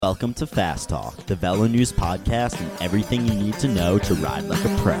Welcome to Fast Talk, the Velo News podcast and everything you need to know to ride like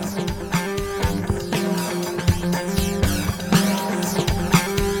a pro.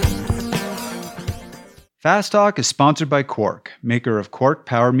 Fast Talk is sponsored by Quarq, maker of Quarq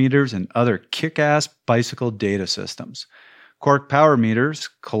power meters and other kick-ass bicycle data systems. Quarq power meters,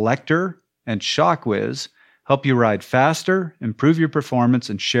 Collector, and ShockWiz help you ride faster, improve your performance,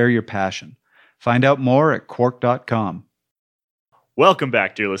 and share your passion. Find out more at quarq.com. Welcome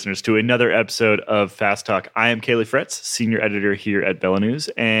back, dear listeners, to another episode of Fast Talk. I am Kaylee Fretz, senior editor here at Velo News,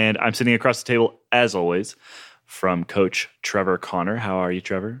 and I'm sitting across the table, as always, from Coach Trevor Connor. How are you,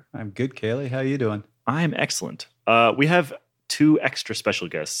 Trevor? I'm good, Kaylee. How are you doing? I am excellent. We have two extra special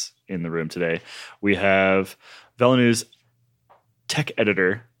guests in the room today. We have Velo News tech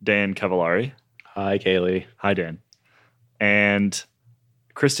editor, Dan Cavallari. Hi, Kaylee. Hi, Dan. And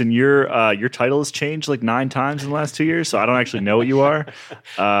Kristen, your title has changed like 9 times in the last 2 years, so I don't actually know what you are.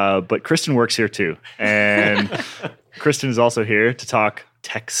 But Kristen works here too. And Kristen is also here to talk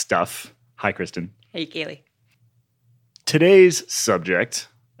tech stuff. Hi, Kristen. Hey, Kaylee. Today's subject,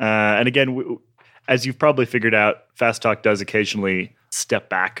 and again, as you've probably figured out, Fast Talk does occasionally step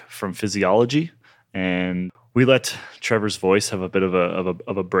back from physiology, and we let Trevor's voice have a bit of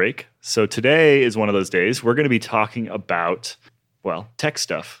a break. So today is one of those days. We're going to be talking about, well, tech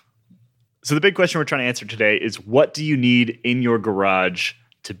stuff. So the big question we're trying to answer today is, what do you need in your garage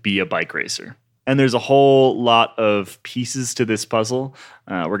to be a bike racer? And there's a whole lot of pieces to this puzzle.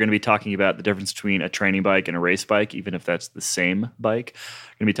 We're going to be talking about the difference between a training bike and a race bike, even if that's the same bike.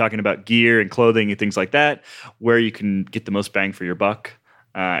 We're going to be talking about gear and clothing and things like that, where you can get the most bang for your buck.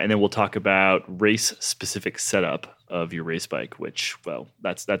 And then we'll talk about race-specific setup of your race bike, which, well,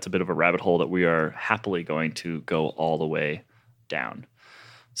 that's a bit of a rabbit hole that we are happily going to go all the way down.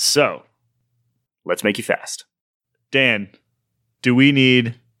 So, let's make you fast. Dan, do we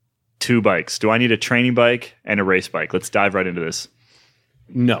need 2 bikes? Do I need a training bike and a race bike? Let's dive right into this.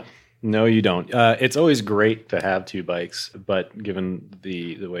 No, you don't. It's always great to have 2 bikes, but given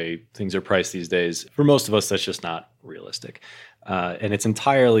the way things are priced these days, for most of us, that's just not realistic. And it's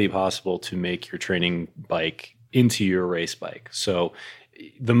entirely possible to make your training bike into your race bike. So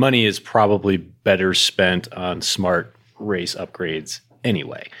the money is probably better spent on smart race upgrades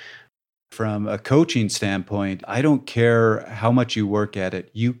anyway. From a coaching standpoint, I don't care how much you work at it.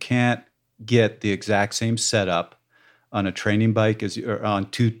 You can't get the exact same setup on a training bike as or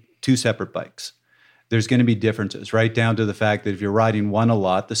on two separate bikes. There's going to be differences, right down to the fact that if you're riding one a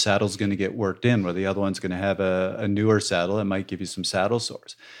lot, the saddle's going to get worked in, where the other one's going to have a newer saddle. It might give you some saddle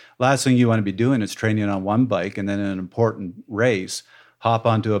sores. Last thing you want to be doing is training on one bike and then in an important race, hop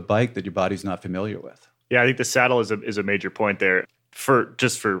onto a bike that your body's not familiar with. Yeah, I think the saddle is a major point there. For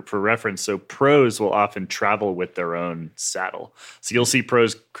reference, so pros will often travel with their own saddle. So you'll see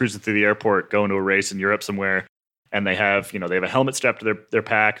pros cruising through the airport, going to a race in Europe somewhere, and they have a helmet strapped to their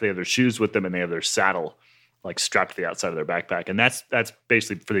pack, they have their shoes with them, and they have their saddle like strapped to the outside of their backpack. And that's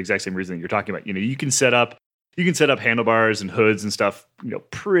basically for the exact same reason that you're talking about. You can set up handlebars and hoods and stuff,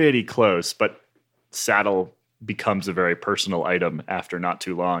 pretty close, but saddle becomes a very personal item after not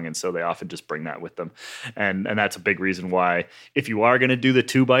too long, and so they often just bring that with them, and that's a big reason why, if you are going to do the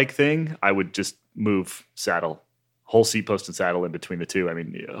 2 bike thing, I would just move whole seat post and saddle in between the two. I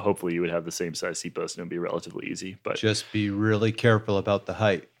mean, hopefully you would have the same size seat post and it would be relatively easy, but just be really careful about the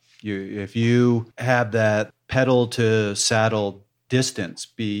height. If you have that pedal to saddle distance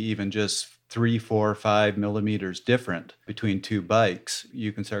be even just 3, 4, 5 millimeters different between 2 bikes,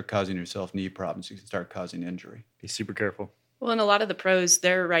 you can start causing yourself knee problems. You can start causing injury. Be super careful. Well, and a lot of the pros,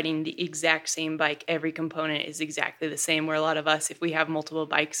 they're riding the exact same bike. Every component is exactly the same, where a lot of us, if we have multiple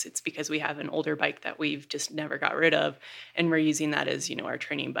bikes, it's because we have an older bike that we've just never got rid of, and we're using that as, our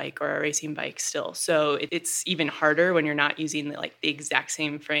training bike or our racing bike still. So it's even harder when you're not using the exact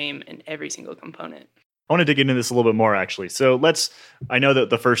same frame in every single component. I want to dig into this a little bit more, actually. So I know that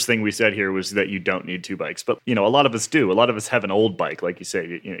the first thing we said here was that you don't need 2 bikes, but, a lot of us do. A lot of us have an old bike, like you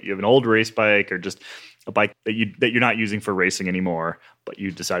say. You have an old race bike or just a bike that you're not using for racing anymore, but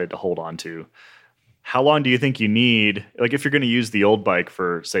you decided to hold on to. How long do you think you need, if you're going to use the old bike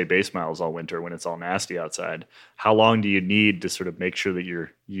for, say, base miles all winter when it's all nasty outside, how long do you need to sort of make sure that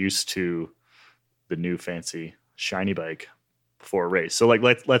you're used to the new fancy shiny bike before a race? So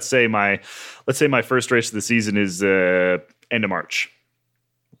let's say my first race of the season is end of March.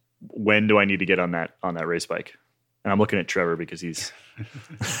 When do I need to get on that race bike? And I'm looking at Trevor because he's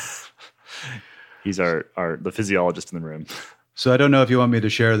the physiologist in the room. So I don't know if you want me to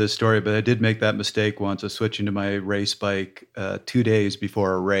share this story, but I did make that mistake once of switching to my race bike 2 days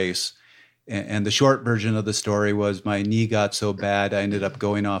before a race. And the short version of the story was my knee got so bad, I ended up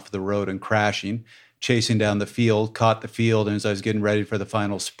going off the road and crashing, chasing down the field, caught the field. And as I was getting ready for the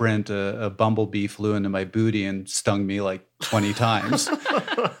final sprint, a bumblebee flew into my booty and stung me like 20 times.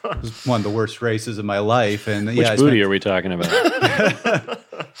 It was one of the worst races of my life. And Which booty are we talking about?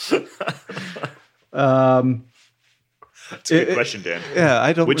 That's a good question, Dan. Yeah,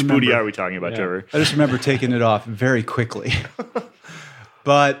 I don't Which remember. booty are we talking about, Trevor? I just remember taking it off very quickly.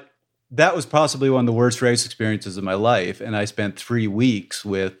 But that was possibly one of the worst race experiences of my life. And I spent 3 weeks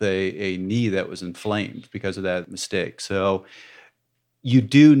with a knee that was inflamed because of that mistake. So you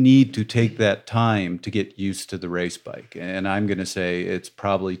do need to take that time to get used to the race bike. And I'm going to say it's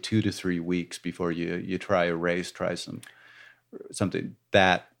probably 2 to 3 weeks before you try a race, try something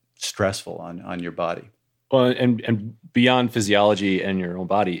that stressful on your body. Well, and beyond physiology and your own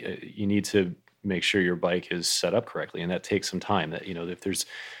body, you need to make sure your bike is set up correctly, and that takes some time. That, you know, if there's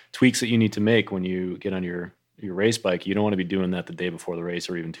tweaks that you need to make when you get on your race bike, you don't want to be doing that the day before the race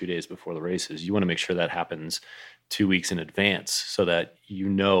or even 2 days before the races. You want to make sure that happens 2 weeks in advance so that you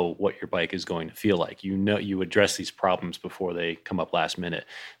know what your bike is going to feel like. You know, you address these problems before they come up last minute.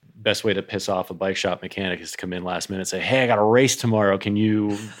 Best way to piss off a bike shop mechanic is to come in last minute and say, "Hey, I got a race tomorrow. Can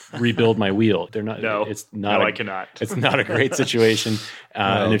you rebuild my wheel?" They're not. No, I cannot. It's not a great situation.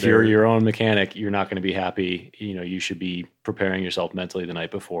 And if you're your own mechanic, you're not going to be happy. You know, you should be preparing yourself mentally the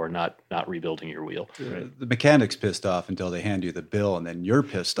night before, not rebuilding your wheel. The mechanic's pissed off until they hand you the bill, and then you're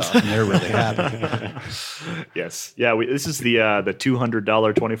pissed off, and they're really happy. Yes. Yeah, this is the $200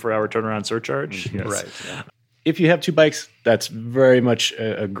 24-hour turnaround surcharge. Yes. Right. Yeah. If you have 2 bikes, that's very much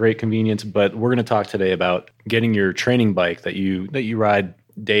a great convenience. But we're going to talk today about getting your training bike that you ride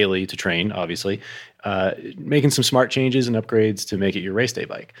daily to train, obviously, making some smart changes and upgrades to make it your race day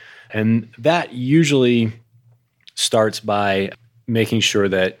bike. And that usually starts by making sure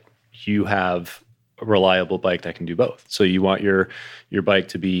that you have a reliable bike that can do both. So you want your bike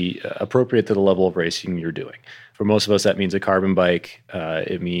to be appropriate to the level of racing you're doing. For most of us, that means a carbon bike.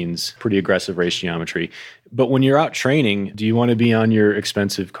 It means pretty aggressive race geometry. But when you're out training, do you want to be on your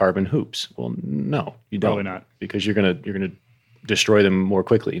expensive carbon hoops? Well, no, you don't. Probably not. Because you're gonna destroy them more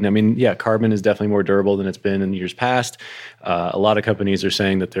quickly. And I mean, yeah, carbon is definitely more durable than it's been in years past. A lot of companies are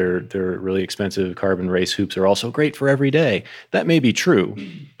saying that their really expensive carbon race hoops are also great for every day. That may be true,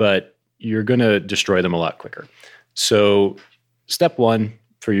 but you're going to destroy them a lot quicker. So step 1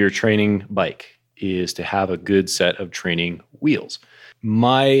 for your training bike is to have a good set of training wheels.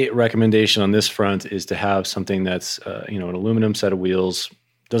 My recommendation on this front is to have something that's an aluminum set of wheels.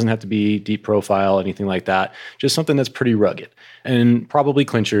 Doesn't have to be deep profile, anything like that. Just something that's pretty rugged. And probably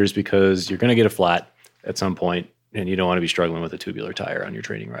clinchers, because you're going to get a flat at some point and you don't want to be struggling with a tubular tire on your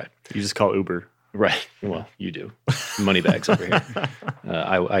training ride. You just call Uber. Right. Well, you do. Money bags over here.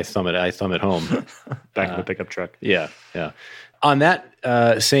 I thumb it home. Back of the pickup truck. Yeah. On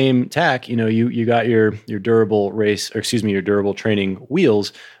that same tack, you got your durable your durable training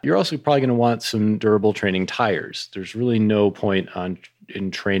wheels. You're also probably going to want some durable training tires. There's really no point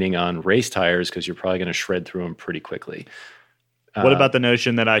in training on race tires because you're probably going to shred through them pretty quickly. What about the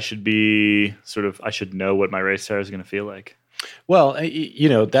notion that I should know what my race tire is going to feel like? Well,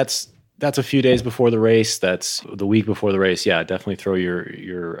 that's a few days before the race. That's the week before the race. Yeah, definitely throw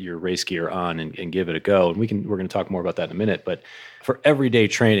your race gear on and give it a go. And we're going to talk more about that in a minute. But for everyday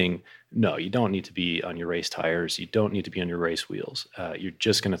training, no, you don't need to be on your race tires. You don't need to be on your race wheels. You're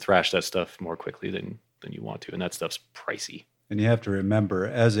just going to thrash that stuff more quickly than you want to. And that stuff's pricey. And you have to remember,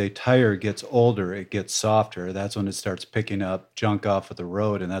 as a tire gets older, it gets softer. That's when it starts picking up junk off of the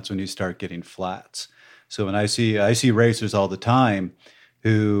road, and that's when you start getting flats. So when I see racers all the time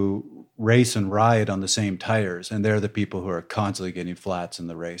who race and ride on the same tires, and they're the people who are constantly getting flats in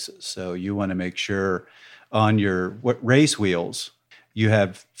the races. So you want to make sure on your race wheels, you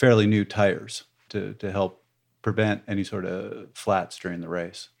have fairly new tires to help prevent any sort of flats during the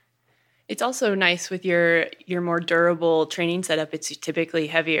race. It's also nice with your more durable training setup. It's typically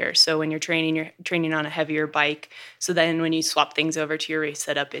heavier. So when you're training on a heavier bike. So then when you swap things over to your race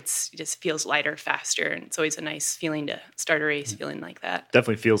setup, it just feels lighter, faster. And it's always a nice feeling to start a race feeling like that.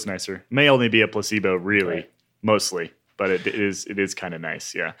 Definitely feels nicer. May only be a placebo, really, right. Mostly, but it is kind of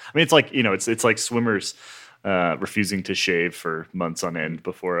nice. Yeah. I mean, it's like, it's like swimmers refusing to shave for months on end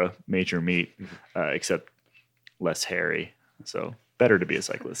before a major meet, except less hairy. So better to be a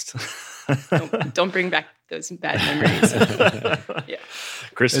cyclist. Don't bring back those bad memories. Yeah.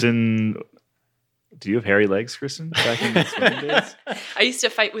 Kristen, do you have hairy legs, Kristen? Back in the swimming days? I used to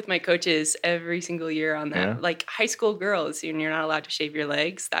fight with my coaches every single year on that. Yeah. Like high school girls, and you're not allowed to shave your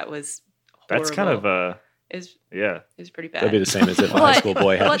legs. That was horrible. That's kind of is Yeah. pretty bad. That'd be the same as if a high school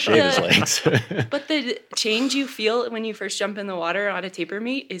boy had to shave his legs. But the change you feel when you first jump in the water on a taper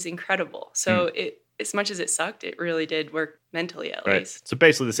meet is incredible. So as much as it sucked, it really did work mentally at least. So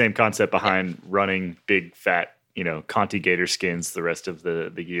basically the same concept behind running big, fat, Conti gator skins the rest of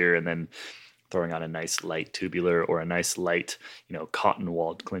the year, and then throwing on a nice light tubular or a nice light, cotton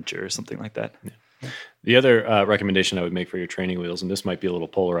walled clincher or something like that. Yeah. The other recommendation I would make for your training wheels, and this might be a little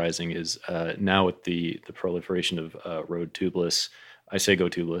polarizing, is now with the proliferation of road tubeless, I say go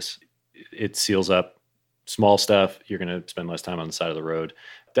tubeless. It seals up small stuff. You're going to spend less time on the side of the road.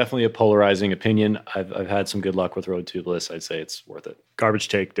 Definitely a polarizing opinion. I've had some good luck with road tubeless. I'd say it's worth it. Garbage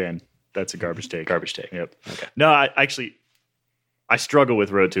take, Dan. That's a garbage take. Garbage take. Yep. Okay. No, I struggle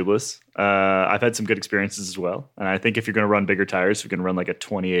with road tubeless. I've had some good experiences as well. And I think if you're going to run bigger tires, you can run like a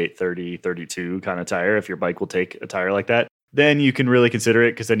 28, 30, 32 kind of tire. If your bike will take a tire like that, then you can really consider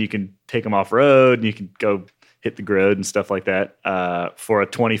it, because then you can take them off road and you can go hit the road and stuff like that. For a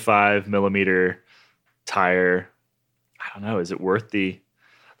 25 millimeter tire, I don't know. Is it worth the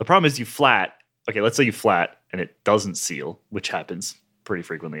problem is let's say you flat and it doesn't seal, which happens pretty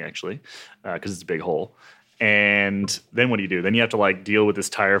frequently actually, because it's a big hole. And then what do? Then you have to deal with this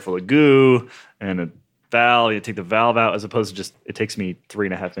tire full of goo and a valve. You take the valve out, as opposed to just, it takes me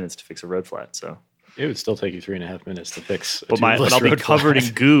 3.5 minutes to fix a road flat. So it would still take you 3.5 minutes to fix. But I'll be covered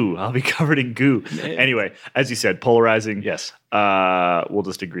in goo. I'll be covered in goo. Anyway, as you said, polarizing. Yes. We'll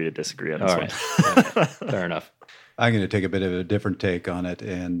just agree to disagree on this one. Fair enough. I'm going to take a bit of a different take on it.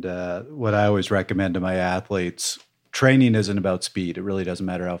 And what I always recommend to my athletes, training isn't about speed. It really doesn't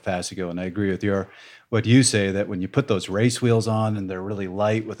matter how fast you go. And I agree with what you say, that when you put those race wheels on and they're really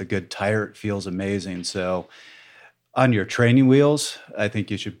light with a good tire, it feels amazing. So on your training wheels, I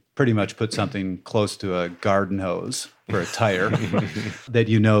think you should pretty much put something close to a garden hose for a tire that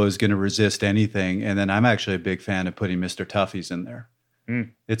is going to resist anything. And then I'm actually a big fan of putting Mr. Toughies in there.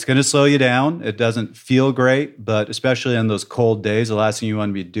 It's going to slow you down. It doesn't feel great, but especially on those cold days, the last thing you want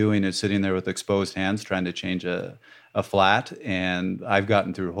to be doing is sitting there with exposed hands trying to change a flat. And I've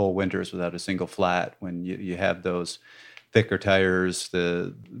gotten through whole winters without a single flat when you have those thicker tires,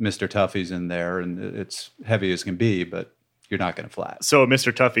 the Mr. Toughies in there, and it's heavy as can be, but you're not going to flat. So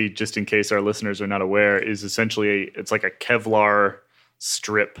Mr. Toughie, just in case our listeners are not aware, is essentially it's like a Kevlar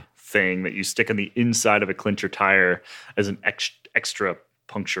strip thing that you stick on the inside of a clincher tire as an extra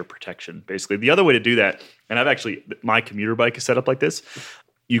puncture protection, basically. The other way to do that, and my commuter bike is set up like this,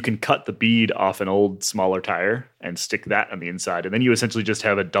 you can cut the bead off an old smaller tire and stick that on the inside, and then you essentially just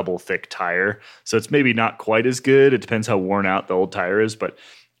have a double thick tire. So it's maybe not quite as good. It depends how worn out the old tire is, but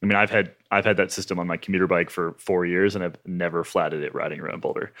I've had that system on my commuter bike for 4 years, and I've never flatted it riding around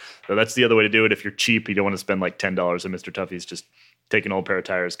Boulder. So that's the other way to do it. If you're cheap, you don't want to spend like $10 on Mr. Toughie's, just take an old pair of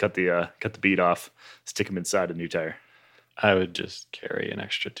tires, cut the bead off, stick them inside a new tire. I would just carry an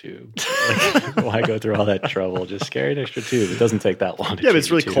extra tube. Why go through all that trouble? Just carry an extra tube. It doesn't take that long. Yeah, but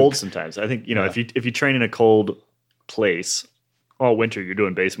it's really cold sometimes. I think if you train in a cold place all winter, you're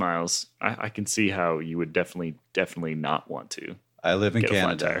doing base miles. I can see how you would definitely not want to. I live in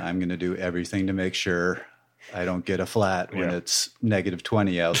Canada. I'm going to do everything to make sure I don't get a flat when it's negative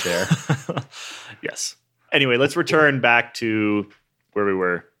 20 out there. Yes. Anyway, let's return back to where we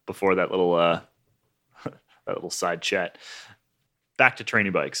were before that little side chat. Back to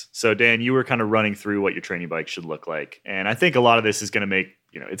training bikes. So Dan, you were kind of running through what your training bike should look like. And I think a lot of this is going to make,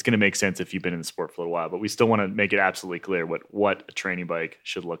 it's going to make sense if you've been in the sport for a little while, but we still want to make it absolutely clear what a training bike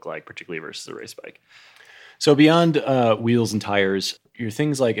should look like, particularly versus a race bike. So beyond wheels and tires, your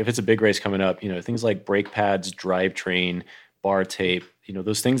things like, if it's a big race coming up, things like brake pads, drivetrain, bar tape,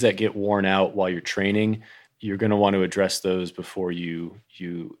 those things that get worn out while you're training, you're going to want to address those before you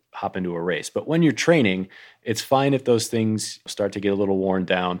hop into a race. But when you're training, it's fine if those things start to get a little worn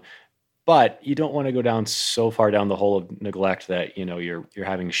down, but you don't want to go down so far down the hole of neglect that, you're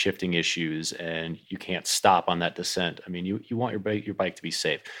having shifting issues and you can't stop on that descent. I mean, you want your bike to be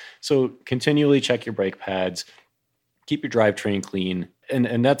safe. So continually check your brake pads, keep your drivetrain clean,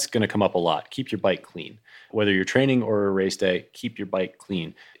 and that's going to come up a lot. Keep your bike clean. Whether you're training or a race day, keep your bike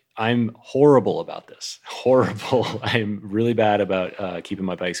clean. I'm horrible about this. Horrible. I'm really bad about keeping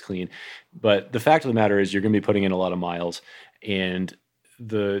my bikes clean. But the fact of the matter is you're going to be putting in a lot of miles, and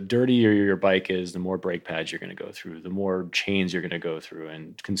the dirtier your bike is, the more brake pads you're going to go through, the more chains you're going to go through,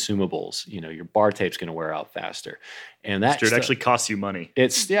 and consumables. Your bar tape's going to wear out faster. And that it actually costs you money.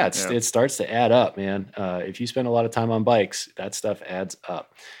 It starts to add up, man. If you spend a lot of time on bikes, that stuff adds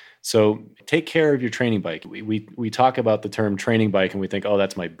up. So take care of your training bike. We talk about the term training bike and we think, oh,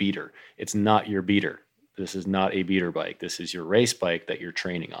 that's my beater. It's not your beater. This is not a beater bike. This is your race bike that you're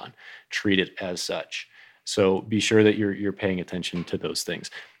training on. Treat it as such. So be sure that you're paying attention to those things.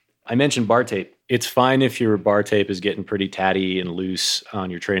 I mentioned bar tape. It's fine if your bar tape is getting pretty tatty and loose on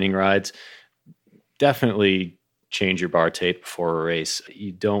your training rides. Definitely change your bar tape before a race.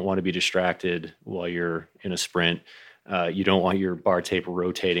 You don't want to be distracted while you're in a sprint. You don't want your bar tape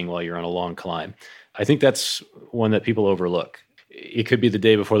rotating while you're on a long climb. I think that's one that people overlook. It could be the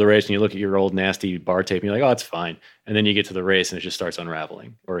day before the race and you look at your old nasty bar tape and you're like, oh, it's fine. And then you get to the race and it just starts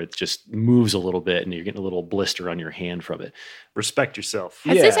unraveling, or it just moves a little bit and you're getting a little blister on your hand from it. Respect yourself.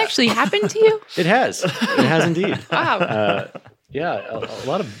 Has this actually happened to you? It has. It has indeed. Wow. Yeah, a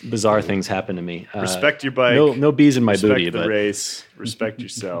lot of bizarre things happen to me. Respect your bike. No bees in my respect booty. the race. Respect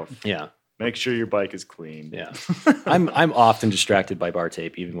yourself. Yeah. Make sure your bike is clean. Yeah. I'm often distracted by bar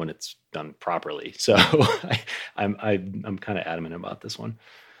tape, even when it's done properly. So I'm kind of adamant about this one.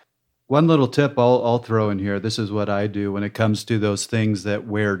 One little tip I'll throw in here. This is what I do when it comes to those things that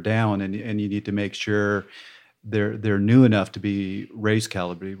wear down, and you need to make sure they're new enough to be race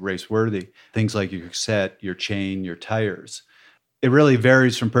caliber, race worthy. Things like your cassette, your chain, your tires. It really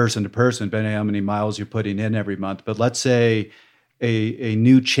varies from person to person, depending on how many miles you're putting in every month. But let's say a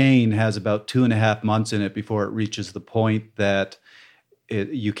new chain has about 2.5 months in it before it reaches the point that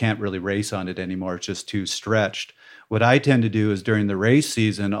you can't really race on it anymore. It's just too stretched. What I tend to do is during the race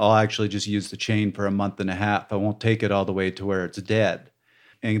season, I'll actually just use the chain for 1.5 months. I won't take it all the way to where it's dead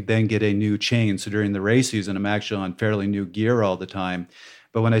and then get a new chain. So during the race season, I'm actually on fairly new gear all the time.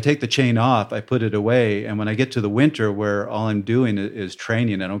 But when I take the chain off, I put it away. And when I get to the winter where all I'm doing is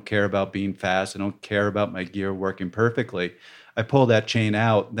training, I don't care about being fast. I don't care about my gear working perfectly. I pull that chain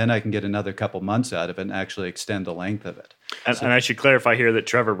out, then I can get another couple months out of it and actually extend the length of it. And I should clarify here that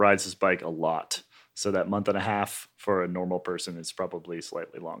Trevor rides his bike a lot. So that 1.5 months for a normal person is probably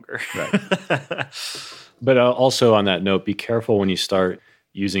slightly longer. Right. But also on that note, be careful when you start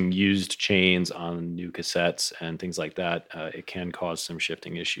using used chains on new cassettes and things like that. It can cause some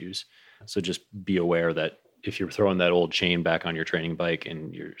shifting issues. So just be aware that if you're throwing that old chain back on your training bike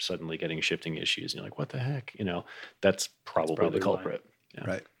and you're suddenly getting shifting issues, you're like, what the heck? That's probably the culprit. Yeah.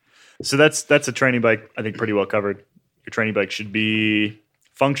 Right. So that's a training bike, I think, pretty well covered. Your training bike should be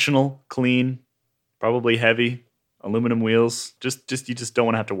functional, clean, probably heavy, aluminum wheels. You just don't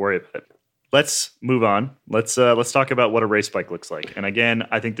want to have to worry about it. Let's move on. Let's talk about what a race bike looks like. And again,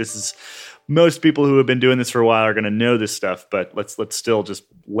 I think this is most people who have been doing this for a while are going to know this stuff, but let's still just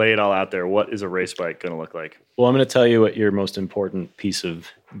lay it all out there. What is a race bike going to look like? Well, I'm going to tell you what your most important piece of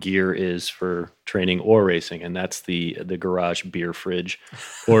gear is for training or racing, and that's the garage beer fridge,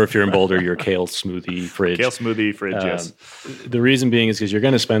 or if you're in Boulder, your kale smoothie fridge. Kale smoothie fridge, yes. The reason being is because you're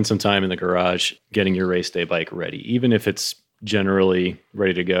going to spend some time in the garage getting your race day bike ready, even if it's generally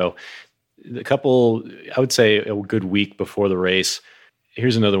ready to go. I would say a good week before the race.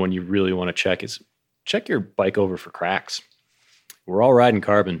 Here's another one you really want to check is check your bike over for cracks. We're all riding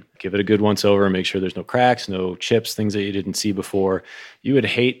carbon. Give it a good once over and make sure there's no cracks, no chips, things that you didn't see before. You would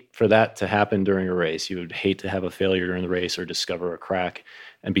hate for that to happen during a race. You would hate to have a failure during the race or discover a crack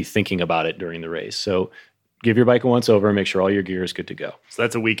and be thinking about it during the race. So give your bike a once over and make sure all your gear is good to go. So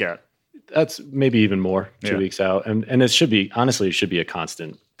that's a week out. That's maybe even more, 2 weeks out. And it should be a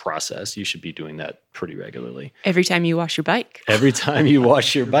constant process. You should be doing that pretty regularly. Every time you wash your bike. Every time you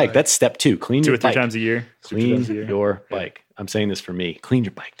wash your bike. That's step 2. Clean your bike. 2 or 3 times a year. Clean your bike. I'm saying this for me. Clean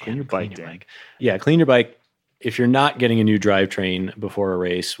your bike, Dan. Clean your bike. Yeah, clean your bike. If you're not getting a new drivetrain before a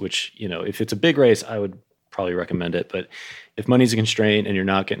race, which, if it's a big race, I would probably recommend it. But if money's a constraint and you're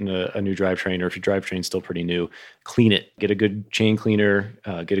not getting a new drivetrain, or if your drivetrain's still pretty new, clean it. Get a good chain cleaner,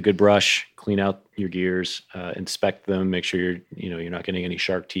 get a good brush, clean out your gears, inspect them, make sure you're not getting any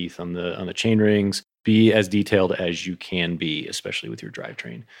shark teeth on the chain rings. Be as detailed as you can be, especially with your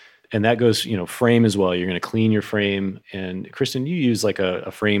drivetrain. And that goes, frame as well. You're going to clean your frame. And Kristen, you use like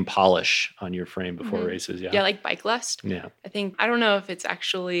a frame polish on your frame before races. Yeah, like Bike Lust. Yeah. I don't know if it's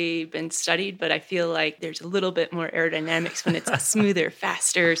actually been studied, but I feel like there's a little bit more aerodynamics when it's a smoother,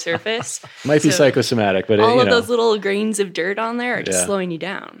 faster surface. Might be psychosomatic, but all of those little grains of dirt on there are just slowing you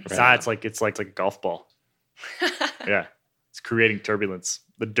down. It's like a golf ball. Yeah. It's creating turbulence.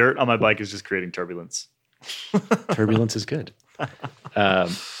 The dirt on my bike is just creating turbulence. Turbulence is good.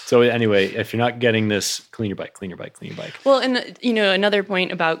 So anyway, if you're not getting this, clean your bike. Well, and another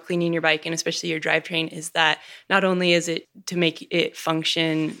point about cleaning your bike and especially your drivetrain is that not only is it to make it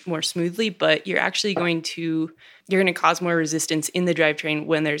function more smoothly, but you're going to cause more resistance in the drivetrain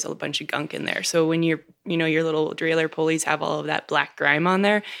when there's a bunch of gunk in there. So when your little derailleur pulleys have all of that black grime on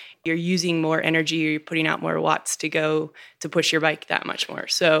there, you're using more energy, you're putting out more watts to go to push your bike that much more.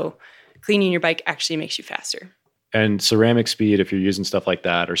 So cleaning your bike actually makes you faster. And ceramic speed, if you're using stuff like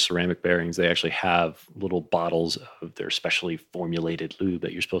that, or ceramic bearings, they actually have little bottles of their specially formulated lube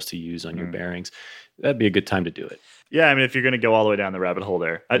that you're supposed to use on your bearings. That'd be a good time to do it. Yeah, I mean, if you're going to go all the way down the rabbit hole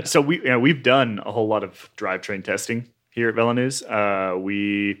there. So we've done a whole lot of drivetrain testing here at VeloNews.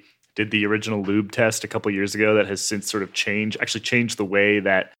 We did the original lube test a couple years ago that has since sort of changed the way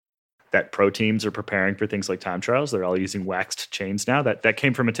that pro teams are preparing for things like time trials. They're all using waxed chains now. That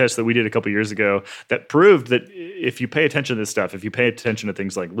came from a test that we did a couple years ago that proved that if you pay attention to this stuff, if you pay attention to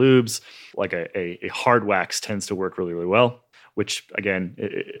things like lubes, like a hard wax tends to work really, really well, which again,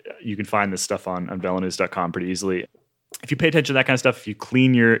 you can find this stuff on velonews.com pretty easily. If you pay attention to that kind of stuff, if you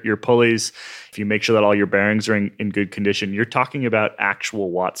clean your pulleys, if you make sure that all your bearings are in good condition, you're talking about actual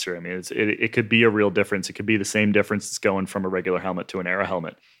watts here. I mean, it could be a real difference. It could be the same difference that's going from a regular helmet to an Aero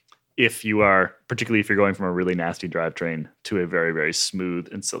helmet. Particularly if you're going from a really nasty drivetrain to a very, very smooth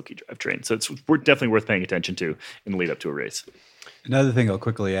and silky drivetrain. So we're definitely worth paying attention to in the lead up to a race. Another thing I'll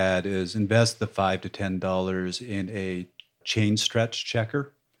quickly add is invest the $5 to $10 in a chain stretch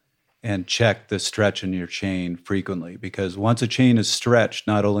checker and check the stretch in your chain frequently, because once a chain is stretched,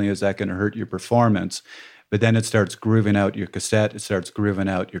 not only is that going to hurt your performance, but then it starts grooving out your cassette, it starts grooving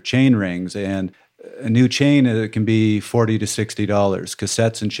out your chain rings, and a new chain can be $40 to $60.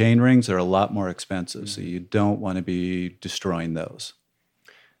 Cassettes and chain rings are a lot more expensive, so you don't want to be destroying those.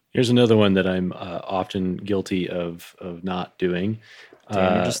 Here's another one that I'm often guilty of not doing.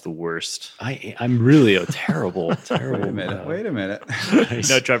 Dan, you're just the worst. I'm really a terrible. Wait a minute.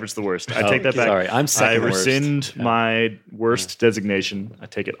 No, Trevor's the worst. I take that back. Sorry, I'm second worst. I rescind my worst designation. I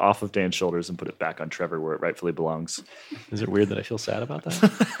take it off of Dan's shoulders and put it back on Trevor where it rightfully belongs. Is it weird that I feel sad about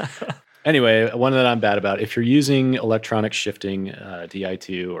that? Anyway, one that I'm bad about, if you're using electronic shifting,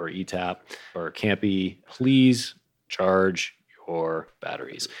 Di2 or ETAP or Campy, please charge your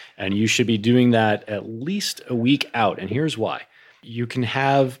batteries. And you should be doing that at least a week out. And here's why. You can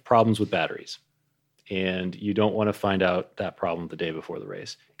have problems with batteries, and you don't want to find out that problem the day before the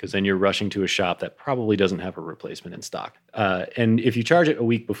race, because then you're rushing to a shop that probably doesn't have a replacement in stock. And if you charge it a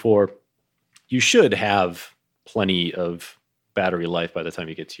week before, you should have plenty of battery life by the time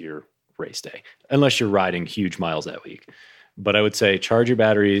you get to your race day, unless you're riding huge miles that week. But I would say charge your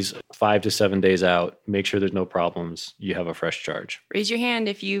batteries 5 to 7 days out. Make sure there's no problems. You have a fresh charge. Raise your hand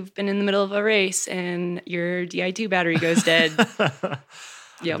if you've been in the middle of a race and your Di2 battery goes dead.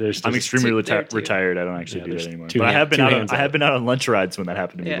 Yep. I'm extremely retired. I don't actually do that anymore. But I have been out on lunch rides when that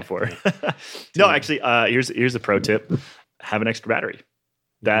happened to me before. No, actually, here's a pro tip: have an extra battery.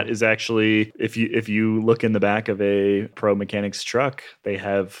 That is actually, if you look in the back of a pro mechanic's truck, they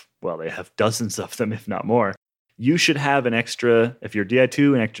have dozens of them, if not more. You should have an extra, if you're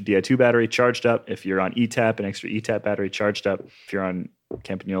Di2, an extra Di2 battery charged up. If you're on ETAP, an extra ETAP battery charged up. If you're on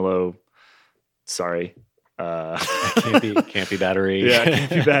Campagnolo, sorry. Campy battery. Yeah,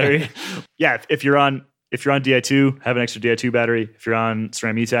 Campy battery. Yeah, if you're on Di2, have an extra Di2 battery. If you're on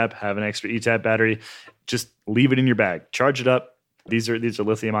SRAM ETAP, have an extra ETAP battery. Just leave it in your bag. Charge it up. These are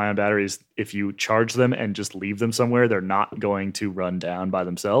lithium-ion batteries. If you charge them and just leave them somewhere, they're not going to run down by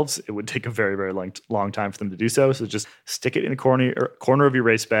themselves. It would take a very, very long time for them to do so. So just stick it in the corner of your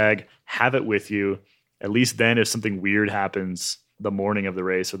race bag. Have it with you. At least then, if something weird happens the morning of the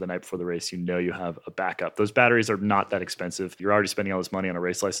race or the night before the race, you have a backup. Those batteries are not that expensive. You're already spending all this money on a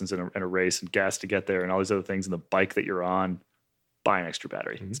race license and a race and gas to get there and all these other things, and the bike that you're on, buy an extra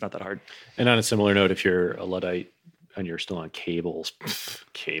battery. Mm-hmm. It's not that hard. And on a similar note, if you're a Luddite and you're still on cables,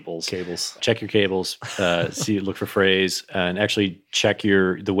 check your cables, look for frays, and actually check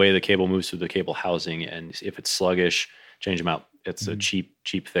the way the cable moves through the cable housing. And if it's sluggish, change them out. It's a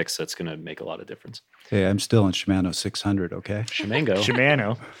cheap fix that's going to make a lot of difference. Hey, I'm still in Shimano 600, okay?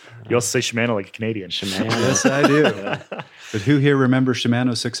 Shimano. You also say Shimano like a Canadian. Shimano. Yes, I do. Yeah. But who here remembers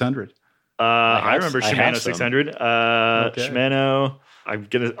Shimano 600? I remember Shimano 600. Okay. Shimano. I'm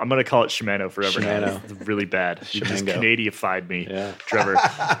gonna call it Shimano forever now. It's really bad. You just Canadified me, Trevor.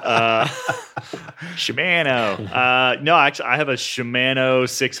 Shimano. No, actually, I have a Shimano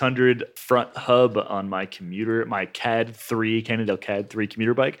 600 front hub on my commuter, my Cannondale CAD 3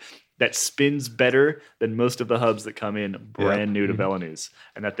 commuter bike that spins better than most of the hubs that come in brand new to VeloNews.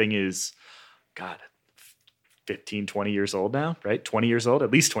 And that thing is, 15, 20 years old now, right? 20 years old, at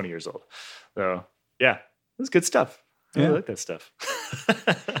least 20 years old. So, yeah, it's good stuff. I like that stuff.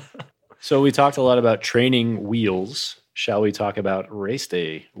 So we talked a lot about training wheels. Shall we talk about race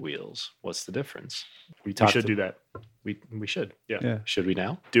day wheels? What's the difference? We should do that. We should. Yeah. Should we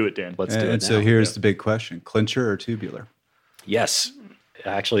now? Do it, Dan. Let's do it now. And so here's the big question. Clincher or tubular? Yes.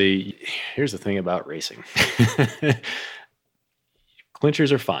 Actually, here's the thing about racing.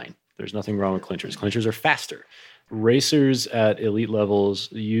 Clinchers are fine. There's nothing wrong with clinchers. Clinchers are faster. Racers at elite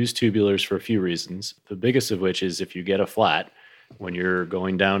levels use tubulars for a few reasons. The biggest of which is if you get a flat when you're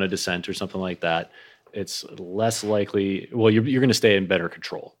going down a descent or something like that, it's less likely. Well, you're going to stay in better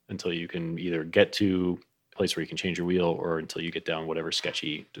control until you can either get to a place where you can change your wheel or until you get down whatever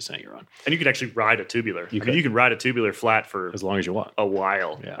sketchy descent you're on. And you can actually ride a tubular. You can ride a tubular flat for as long as you want. A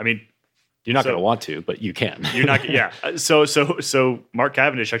while. Yeah. I mean, you're not going to want to, but you can. You're not. Yeah. So Mark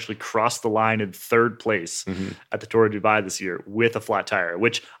Cavendish actually crossed the line in third place at the Tour of Dubai this year with a flat tire,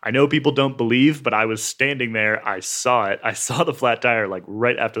 which I know people don't believe, but I was standing there. I saw it. I saw the flat tire like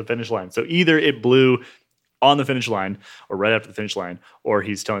right after the finish line. So either it blew on the finish line or right after the finish line, or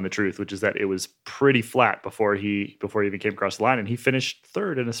he's telling the truth, which is that it was pretty flat before he even came across the line, and he finished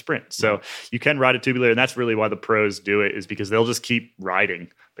third in a sprint. So you can ride a tubular, and that's really why the pros do it, is because they'll just keep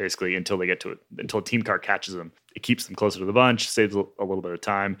riding basically until they get to it, until a team car catches them. It keeps them closer to the bunch, saves a little bit of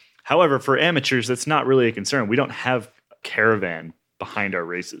time. However, for amateurs, that's not really a concern. We don't have a caravan behind our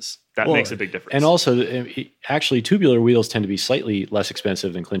races. That makes a big difference. And also, actually, tubular wheels tend to be slightly less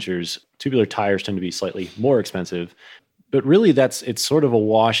expensive than clinchers. Tubular tires tend to be slightly more expensive. But really, it's sort of a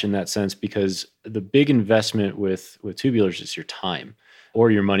wash in that sense, because the big investment with tubulars is your time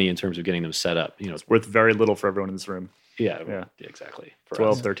or your money in terms of getting them set up. It's worth very little for everyone in this room. Yeah, exactly. For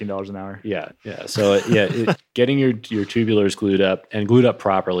 $12, $13 an hour. Yeah. So getting your tubulars glued up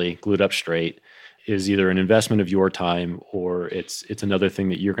properly, glued up straight, is either an investment of your time or it's another thing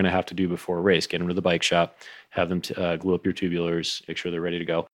that you're going to have to do before a race. Get them to the bike shop, have them glue up your tubulars, make sure they're ready to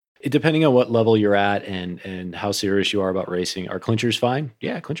go. Depending on what level you're at and how serious you are about racing, are clinchers fine?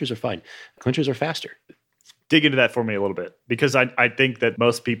 Yeah, clinchers are fine. Clinchers are faster. Dig into that for me a little bit, because I think that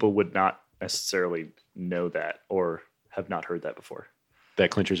most people would not necessarily know that or have not heard that before. That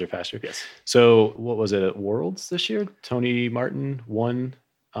clinchers are faster? Yes. So what was it at Worlds this year? Tony Martin won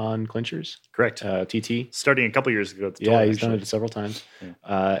on clinchers? Correct. TT. Starting a couple years ago at the Tour, he's actually done it several times.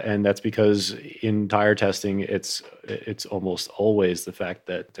 Yeah. And that's because in tire testing, it's almost always the fact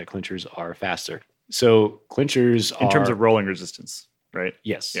that clinchers are faster. So clinchers in terms of rolling resistance, right?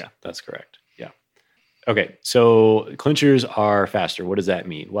 Yes. Yeah. That's correct. Yeah. Okay. So clinchers are faster. What does that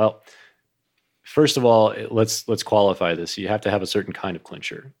mean? Well, first of all, let's qualify this. You have to have a certain kind of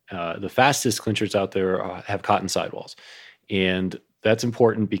clincher. The fastest clinchers out there have cotton sidewalls. And that's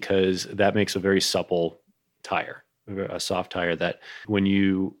important because that makes a very supple tire, a soft tire that when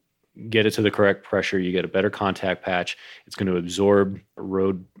you get it to the correct pressure, you get a better contact patch. It's going to absorb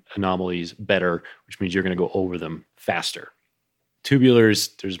road anomalies better, which means you're going to go over them faster.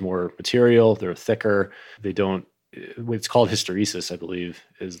 Tubulars, there's more material, they're thicker. They don't, it's called hysteresis, I believe,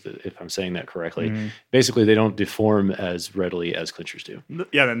 if I'm saying that correctly. Mm-hmm. Basically, they don't deform as readily as clinchers do.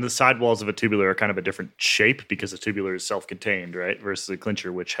 Yeah, and the sidewalls of a tubular are kind of a different shape because a tubular is self-contained, right? Versus a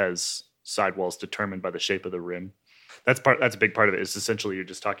clincher, which has sidewalls determined by the shape of the rim. That's a big part of it. It's essentially you're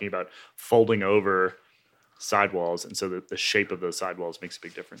just talking about folding over sidewalls, and so the shape of those sidewalls makes a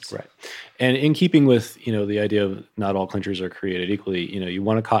big difference. Right. And in keeping with, the idea of not all clinchers are created equally, you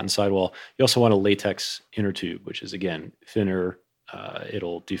want a cotton sidewall. You also want a latex inner tube, which is, again, thinner.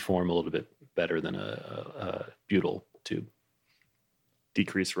 It'll deform a little bit better than a butyl tube.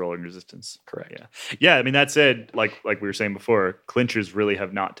 Decrease rolling resistance. Correct. Yeah. I mean, that said, like we were saying before, clinchers really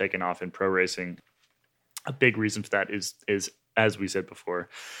have not taken off in pro racing. A big reason for that is as we said before,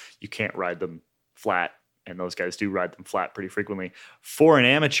 you can't ride them flat. And those guys do ride them flat pretty frequently. For an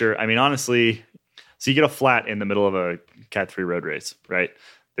amateur, I mean, honestly, so you get a flat in the middle of a Cat 3 road race, right?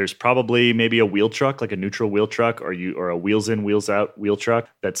 There's probably maybe a wheel truck, like a neutral wheel truck, or a wheels in, wheels out wheel truck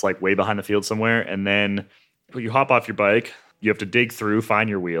that's like way behind the field somewhere. And then you hop off your bike, you have to dig through, find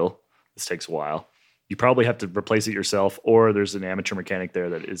your wheel. This takes a while. You probably have to replace it yourself, or there's an amateur mechanic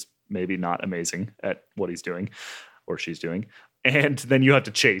there that is maybe not amazing at what he's doing or she's doing. And then you have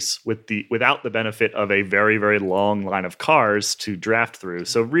to chase without the benefit of a very, very long line of cars to draft through.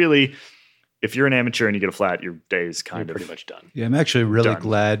 So really, if you're an amateur and you get a flat, your day is pretty much done. Yeah, I'm actually really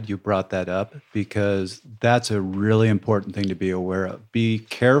glad you brought that up, because that's a really important thing to be aware of. Be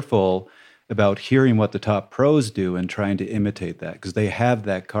careful about hearing what the top pros do and trying to imitate that, because they have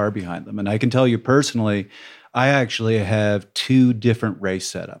that car behind them. And I can tell you personally, I actually have 2 different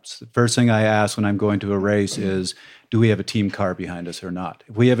race setups. The first thing I ask when I'm going to a race is, do we have a team car behind us or not?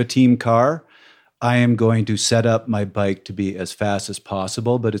 If we have a team car, I am going to set up my bike to be as fast as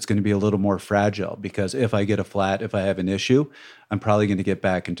possible, but it's going to be a little more fragile, because if I get a flat, if I have an issue, I'm probably going to get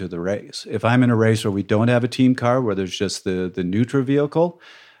back into the race. If I'm in a race where we don't have a team car, where there's just the neutral vehicle,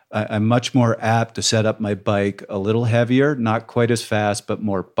 I'm much more apt to set up my bike a little heavier, not quite as fast, but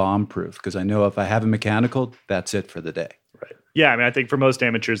more bomb-proof, because I know if I have a mechanical, that's it for the day. Right. Yeah, I mean, I think for most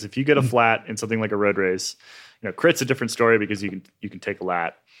amateurs, if you get a flat in something like a road race, crit's a different story because you can take a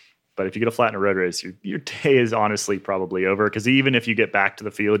lat. But if you get a flat in a road race, your day is honestly probably over, because even if you get back to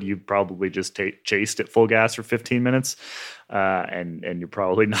the field, you've probably just chased at full gas for 15 minutes, and you're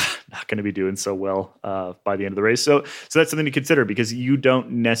probably not going to be doing so well by the end of the race. So that's something to consider, because you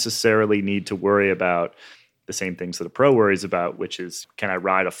don't necessarily need to worry about the same things that a pro worries about, which is, can I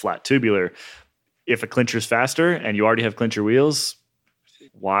ride a flat tubular? If a clincher's faster and you already have clincher wheels,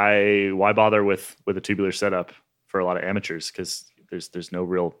 why bother with a tubular setup for a lot of amateurs? Because there's no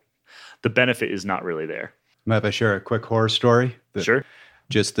real, the benefit is not really there. Might I share a quick horror story? Sure.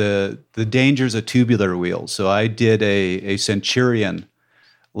 Just the dangers of tubular wheels. So I did a Centurion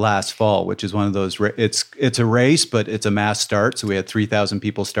last fall, which is one of those. It's a race, but it's a mass start. So we had 3,000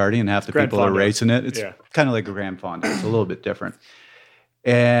 people starting, and half the Grand people Fondo. are racing it. It's kind of like a Grand Fondo. It's a little bit different.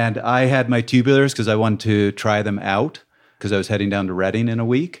 And I had my tubulars because I wanted to try them out, because I was heading down to Reading in a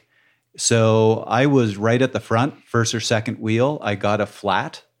week. So I was right at the front, first or second wheel. I got a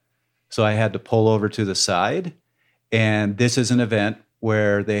flat, so I had to pull over to the side. And this is an event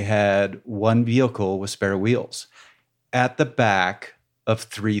where they had one vehicle with spare wheels at the back of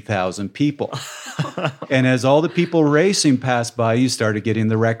 3,000 people. And as all the people racing passed by, you started getting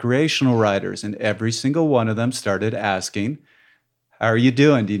the recreational riders, and every single one of them started asking, "How are you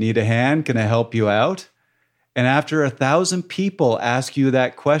doing? Do you need a hand? Can I help you out?" And after 1,000 people ask you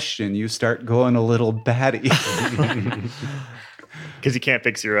that question, you start going a little batty. Because you can't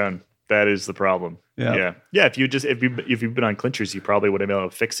fix your own. That is the problem. Yeah. If you've been on clinchers, you probably would have been able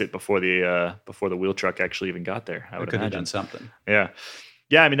to fix it before the wheel truck actually even got there. I would could have imagine. done something. Yeah.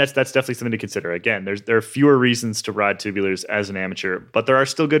 I mean, that's definitely something to consider. Again, there are fewer reasons to ride tubulars as an amateur, but there are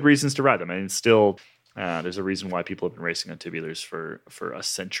still good reasons to ride them. And still, there's a reason why people have been racing on tubulars for a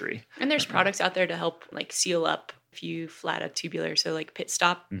century. And there's products out there to help like seal up if you flat a tubular. So like Pit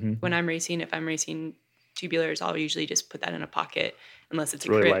Stop, when I'm racing, if I'm racing tubulars, I'll usually just put that in a pocket, unless it's a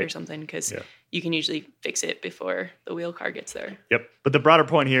really crit light. or something, because you can usually fix it before the wheel car gets there. Yep. But the broader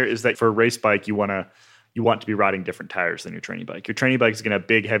point here is that for a race bike, you want to be riding different tires than your training bike. Your training bike is going to have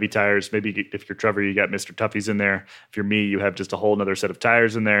big, heavy tires. Maybe if you're Trevor, you got Mr. Tuffy's in there. If you're me, you have just a whole nother set of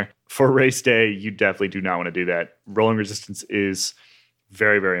tires in there. For race day, you definitely do not want to do that. Rolling resistance is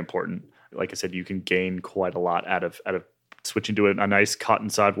very, very important. Like I said, you can gain quite a lot out of switching to a nice cotton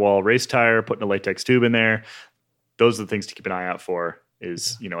sidewall race tire, putting a latex tube in there. Those are the things to keep an eye out for.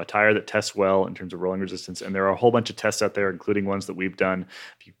 Is a tire that tests well in terms of rolling resistance. And there are a whole bunch of tests out there, including ones that we've done.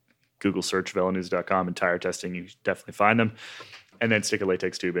 If you Google search velonews.com and tire testing, you definitely find them. And then stick a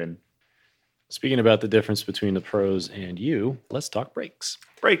latex tube in. Speaking about the difference between the pros and you, let's talk brakes.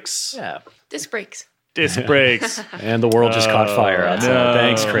 Brakes. Yeah. Disc brakes. Disc brakes. And the world just caught fire outside. no.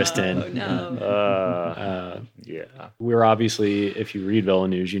 Thanks, Kristen. Oh, no. Yeah. We're obviously, if you read Velo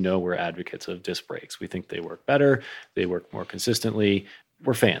News, we're advocates of disc brakes. We think they work better. They work more consistently.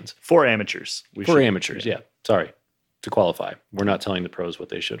 We're fans. For amateurs. Amateurs, yeah. Sorry. To qualify. We're not telling the pros what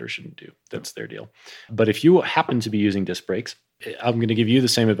they should or shouldn't do. That's their deal. But if you happen to be using disc brakes, I'm going to give you the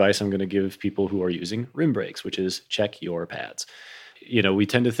same advice I'm going to give people who are using rim brakes, which is check your pads. We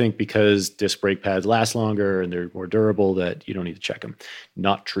tend to think because disc brake pads last longer and they're more durable that you don't need to check them.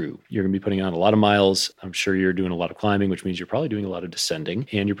 Not true. You're going to be putting on a lot of miles. I'm sure you're doing a lot of climbing, which means you're probably doing a lot of descending,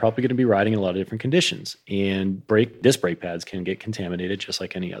 and you're probably going to be riding in a lot of different conditions. And disc brake pads can get contaminated just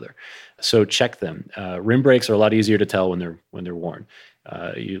like any other. So check them. Rim brakes are a lot easier to tell when they're worn.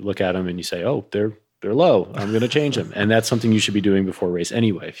 You look at them and you say, "Oh, they're low. I'm going to change them." And that's something you should be doing before a race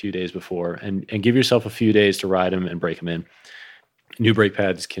anyway, a few days before, and give yourself a few days to ride them and break them in. New brake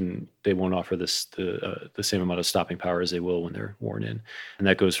pads won't offer the same amount of stopping power as they will when they're worn in. And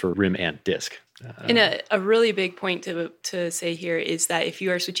that goes for rim and disc. And a really big point to say here is that if you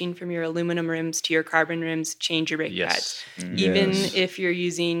are switching from your aluminum rims to your carbon rims, change your brake pads. Even if you're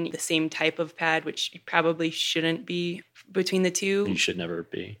using the same type of pad, which you probably shouldn't be between the two. You should never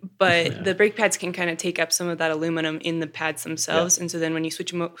be. But the brake pads can kind of take up some of that aluminum in the pads themselves. Yeah. And so then when you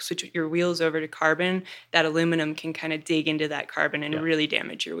switch your wheels over to carbon, that aluminum can kind of dig into that carbon and really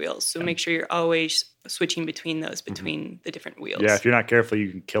damage your wheels. So make sure you're always switching between the different wheels. Yeah, if you're not careful, you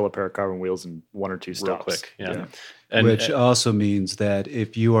can kill a pair of carbon wheels in 1 or 2 stops. Real quick. Yeah. Which also means that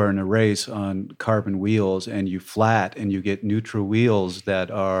if you are in a race on carbon wheels and you flat and you get neutral wheels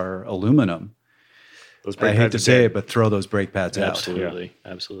that are aluminum, Those I brake hate pads to are say dead. it, but throw those brake pads out. Absolutely.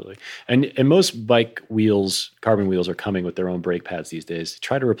 And most bike wheels, carbon wheels, are coming with their own brake pads these days.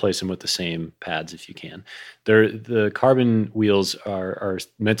 Try to replace them with the same pads if you can. The carbon wheels are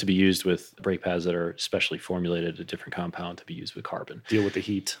meant to be used with brake pads that are specially formulated, a different compound to be used with carbon. Deal with the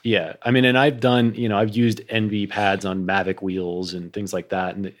heat. Yeah. I mean, and I've used NV pads on Mavic wheels and things like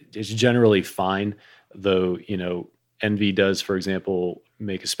that. And it's generally fine, though, NV does, for example,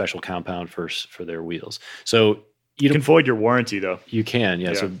 make a special compound for their wheels. So You can void your warranty, though. you can, yeah.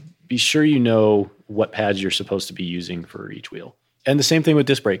 Yeah. So be sure you know what pads you're supposed to be using for each wheel. And the same thing with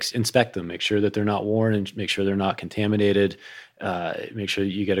disc brakes. Inspect them. Make sure that they're not worn and make sure they're not contaminated. Make sure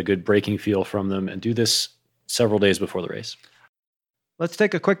you get a good braking feel from them, and do this several days before the race. Let's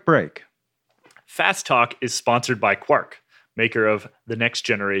take a quick break. Fast Talk is sponsored by Quark, maker of the next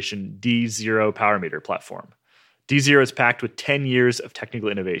generation D0 power meter platform. D0 is packed with 10 years of technical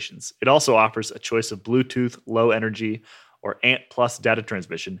innovations. It also offers a choice of Bluetooth, low energy, or ANT Plus data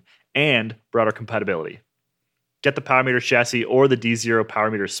transmission, and broader compatibility. Get the power meter chassis or the D0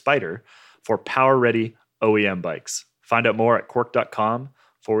 power meter Spider for power-ready OEM bikes. Find out more at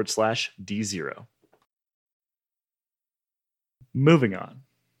quark.com/D0. Moving on.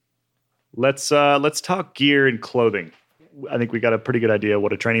 Let's talk gear and clothing. I think we got a pretty good idea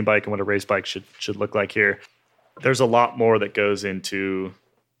what a training bike and what a race bike should look like here. There's a lot more that goes into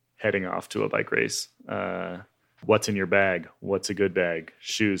heading off to a bike race. What's in your bag? What's a good bag?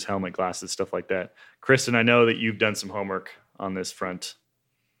 Shoes, helmet, glasses, stuff like that. Kristen, I know that you've done some homework on this front.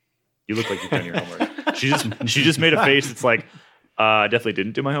 You look like you've done your homework. She just made a face. It's like, I definitely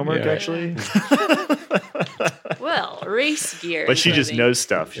didn't do my homework, actually. Well, race gear. But and she just clothing. knows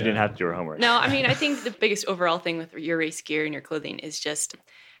stuff. She didn't have to do her homework. No, I mean, I think the biggest overall thing with your race gear and your clothing is just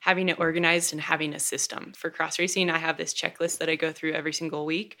having it organized and having a system. For cross racing, I have this checklist that I go through every single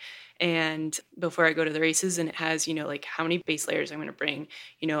week. And before I go to the races, and it has, like how many base layers I'm going to bring.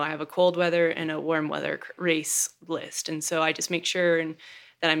 I have a cold weather and a warm weather race list. And so I just make sure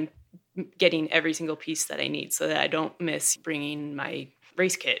that I'm getting every single piece that I need so that I don't miss bringing my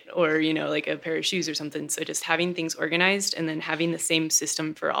race kit or, like a pair of shoes or something. So just having things organized and then having the same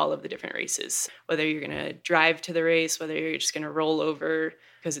system for all of the different races, whether you're going to drive to the race, whether you're just going to roll over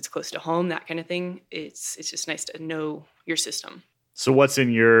because it's close to home, that kind of thing. It's just nice to know your system. So what's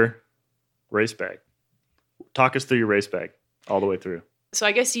in your race bag? Talk us through your race bag all the way through. So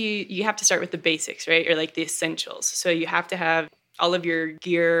I guess you have to start with the basics, right? Or like the essentials. So you have to have all of your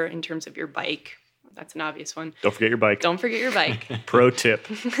gear in terms of your bike. That's an obvious one. Don't forget your bike. Don't forget your bike. Pro tip.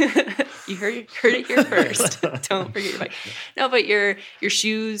 You heard it here first. Don't forget your bike. No, but your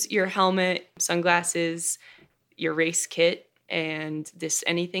shoes, your helmet, sunglasses, your race kit, and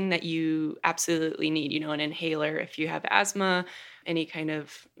anything that you absolutely need. An inhaler if you have asthma, any kind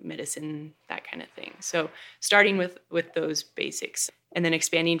of medicine, that kind of thing. So starting with those basics. And then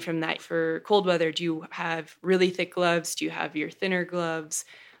expanding from that. For cold weather, do you have really thick gloves? Do you have your thinner gloves?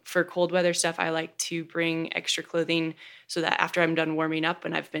 For cold weather stuff, I like to bring extra clothing so that after I'm done warming up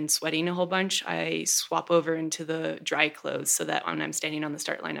and I've been sweating a whole bunch, I swap over into the dry clothes so that when I'm standing on the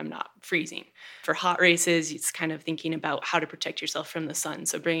start line, I'm not freezing. For hot races, it's kind of thinking about how to protect yourself from the sun.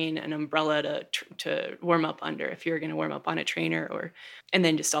 So bringing an umbrella to warm up under if you're going to warm up on a trainer, and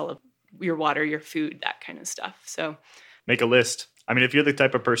then just all of your water, your food, that kind of stuff. So Make a list. I mean, if you're the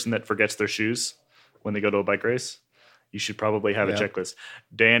type of person that forgets their shoes when they go to a bike race, you should probably have a checklist.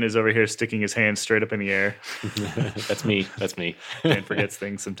 Dan is over here sticking his hands straight up in the air. That's me. Dan forgets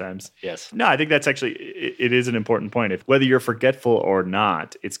things sometimes. Yes. No, I think that's actually, it is an important point. Whether you're forgetful or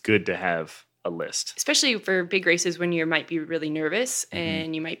not, it's good to have a list. especially for big races when you might be really nervous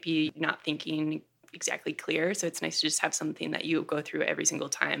and you might be not thinking exactly clear. So it's nice to just have something that you go through every single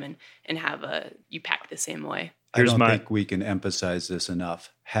time and have you pack the same way. I don't think we can emphasize this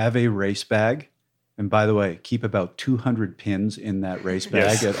enough. Have a race bag. And by the way, keep about 200 pins in that race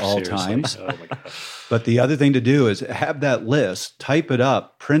bag at all times. Oh my God. But the other thing to do is have that list, type it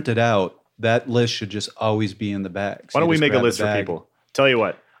up, print it out. That list should just always be in the bag. So Why don't we just make a grab list the for bag. people? Tell you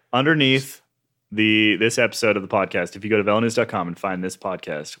what, underneath this episode of the podcast, if you go to velonews.com and find this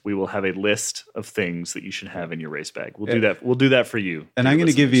podcast, we will have a list of things that you should have in your race bag. We'll do that. We'll do that for you. And I'm dear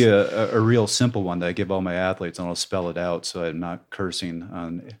going to give listeners. you a real simple one that I give all my athletes, and I'll spell it out so I'm not cursing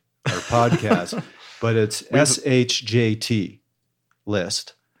on our podcast. But it's SHJT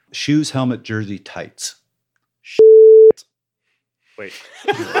list: shoes, helmet, jersey, tights. Wait.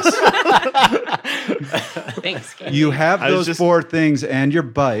 Thanks, Gabe. You have I was those just- four things and your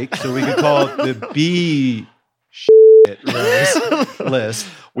bike, so we could call it the B list.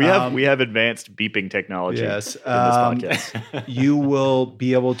 We have advanced beeping technology Yes. in this podcast. You will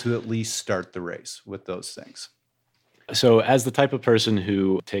be able to at least start the race with those things. So, as the type of person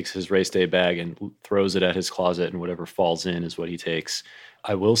who takes his race day bag and throws it at his closet and whatever falls in is what he takes,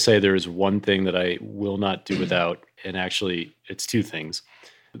 I will say there is one thing that I will not do without. And actually, it's two things.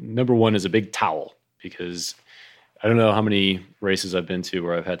 Number one is a big towel, because I don't know how many races I've been to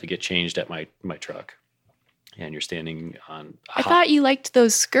where I've had to get changed at my truck. And you're standing on. I thought you liked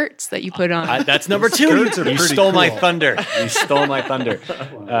those skirts that you put on. That's number two. Skirts are You pretty stole my cool. thunder. You stole my thunder.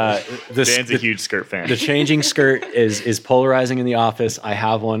 Dan's a huge skirt fan. The changing skirt is polarizing in the office. I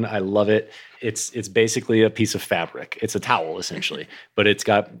have one. I love it. It's basically a piece of fabric. It's a towel essentially, but it's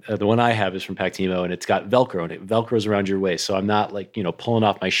got the one I have is from Pactimo, and it's got Velcro, and it Velcro's around your waist. So I'm not like pulling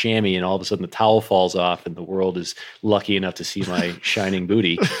off my chamois, and all of a sudden the towel falls off, and the world is lucky enough to see my shining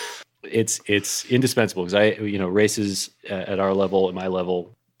booty. It's indispensable because races at our level, at my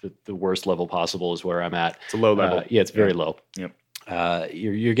level, the worst level possible is where I'm at. It's a low level. Yeah, it's very low. Yep.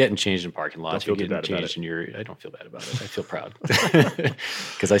 You're getting changed in parking lots. Don't You're feel too getting bad about changed in I don't feel bad about it. I feel proud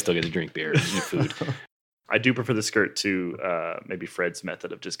because I still get to drink beer and eat food. I do prefer the skirt to maybe Fred's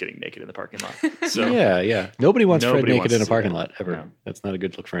method of just getting naked in the parking lot. So Yeah. Nobody wants Fred Nobody naked wants in a to see parking that. lot ever. No. That's not a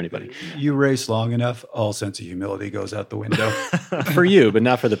good look for anybody. You race long enough, all sense of humility goes out the window. For you, but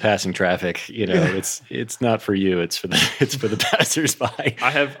not for the passing traffic. It's not for you. It's for the passersby.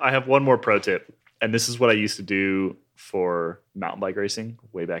 I have one more pro tip, and this is what I used to do for mountain bike racing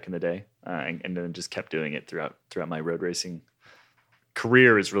way back in the day, and then just kept doing it throughout my road racing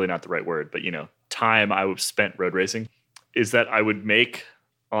career is really not the right word, but time I spent road racing is that I would make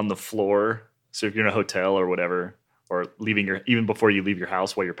on the floor. So if you're in a hotel or whatever, or even before you leave your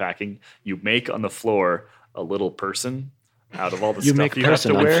house while you're packing, you make on the floor a little person out of all the You stuff make you have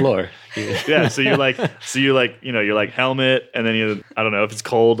person to on wear. floor. Yeah, so you're like helmet, and then I don't know if it's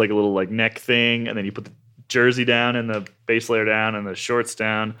cold, like a little like neck thing, and then you put the jersey down and the base layer down and the shorts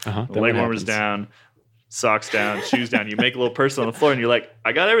down, Uh-huh, the then leg what warmers happens? down, socks down, shoes down. You make a little person on the floor, and you're like,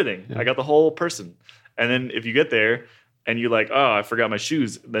 I got everything. I got the whole person. And then if you get there and you're like, oh, I forgot my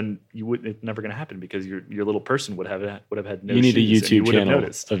shoes, then it's never going to happen because your little person would have had no You need a shoes, and you YouTube would have channel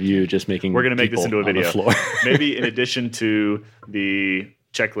noticed. of you just making. We're going to make this people into a on the video. floor. Maybe in addition to the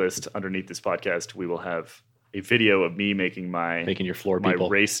checklist underneath this podcast, we will have a video of me making Making your floor my people.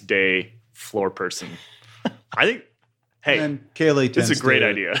 race day floor person. I think, hey, And Kaylee this is a great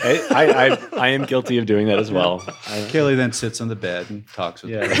tends to- idea. I am guilty of doing that as well. Kaylee then sits on the bed and talks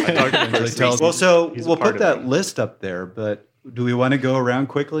with Yeah. her. I talked to Usually Chris. tells- He's- well, so he's a we'll part put of that it. list up there, but do we want to go around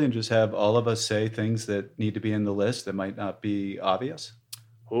quickly and just have all of us say things that need to be in the list that might not be obvious?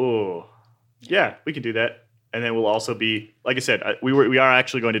 Oh, yeah, we can do that. And then we'll also be, like I said, we are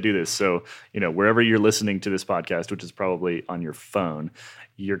actually going to do this. So, wherever you're listening to this podcast, which is probably on your phone,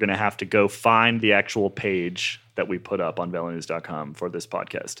 you're going to have to go find the actual page that we put up on velonews.com for this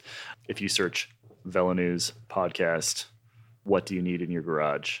podcast. If you search Velonews podcast, what do you need in your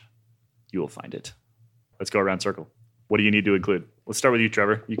garage? You will find it. Let's go around circle. What do you need to include? Let's start with you,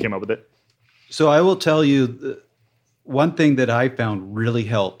 Trevor. You came up with it. So I will tell you, one thing that I found really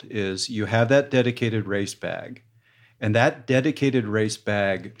helped is you have that dedicated race bag, and that dedicated race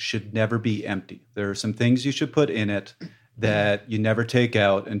bag should never be empty. There are some things you should put in it that you never take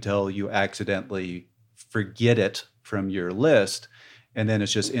out until you accidentally forget it from your list, and then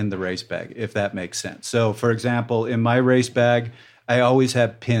it's just in the race bag, if that makes sense. So, for example, in my race bag, I always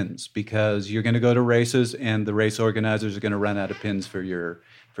have pins because you're going to go to races and the race organizers are going to run out of pins for your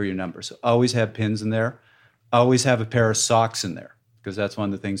number. So always have pins in there. Always have a pair of socks in there because that's one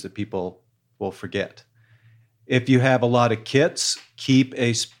of the things that people will forget. If you have a lot of kits, keep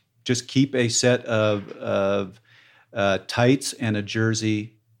a set of tights and a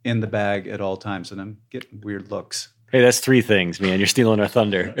jersey in the bag at all times. And I'm getting weird looks. Hey, that's three things, man. You're stealing our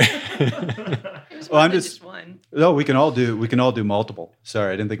thunder. Well, I'm Probably just one. No, we can all do multiple.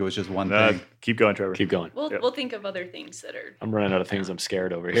 Sorry, I didn't think it was just one thing. Keep going, Trevor. Keep going. We'll think of other things that are. I'm running out of things. I'm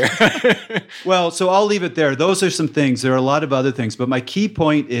scared over here. Well, so I'll leave it there. Those are some things. There are a lot of other things, but my key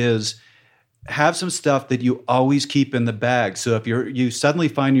point is have some stuff that you always keep in the bag. So if you suddenly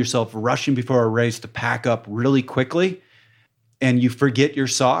find yourself rushing before a race to pack up really quickly and you forget your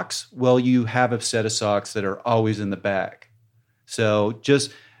socks, well, you have a set of socks that are always in the bag. So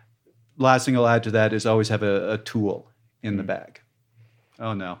just last thing I'll add to that is always have a tool in the bag.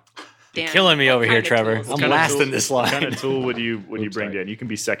 Oh no. Dan, Killing me what over here, kind of Trevor. tools I'm do you last use? in this line. What kind of tool would you bring sorry. in? You can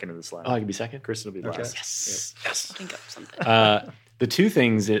be second in this line. Oh, I can be second? Kristen will be last. Yes. I'll think of something. The two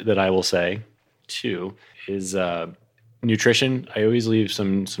things that I will say, is nutrition. I always leave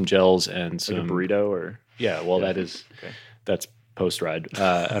some gels and Like some a burrito or Yeah, well, that's post-ride.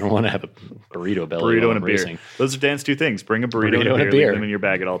 I don't want to have a burrito belly Burrito while and a I'm beer. racing. Those are Dan's two things. Bring a burrito and a beer. Leave them in your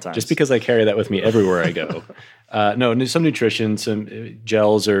bag at all times. Just because I carry that with me everywhere I go. No, some nutrition, some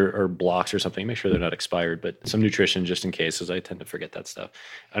gels or blocks or something. Make sure they're not expired, but some nutrition just in case, because I tend to forget that stuff.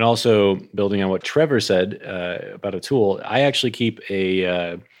 And also, building on what Trevor said about a tool, I actually keep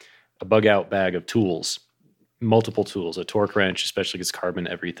a bug out bag of tools, multiple tools, a torque wrench, especially because carbon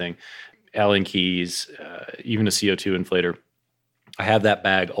everything, Allen keys, even a CO2 inflator. I have that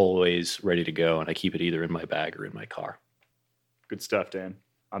bag always ready to go, and I keep it either in my bag or in my car. Good stuff, Dan.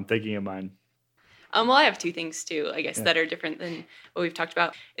 I'm thinking of mine. Well, I have two things too, I guess, that are different than what we've talked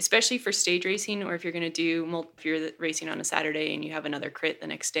about, especially for stage racing, or if you're going to do, if you're racing on a Saturday and you have another crit the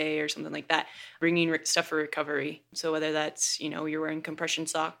next day or something like that, bringing stuff for recovery. So whether that's, you're wearing compression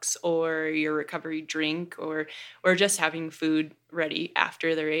socks or your recovery drink or just having food ready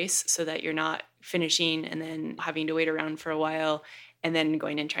after the race so that you're not finishing and then having to wait around for a while and then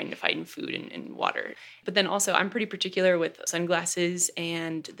going and trying to find food and water. But then also I'm pretty particular with sunglasses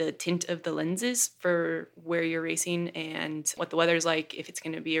and the tint of the lenses for where you're racing and what the weather's like, if it's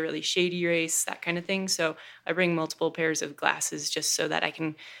going to be a really shady race, that kind of thing. So I bring multiple pairs of glasses just so that I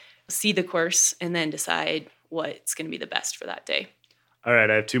can see the course and then decide what's going to be the best for that day. All right,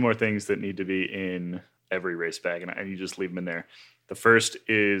 I have two more things that need to be in every race bag, and you just leave them in there. The first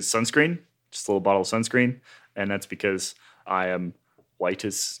is sunscreen, just a little bottle of sunscreen, and that's because I am white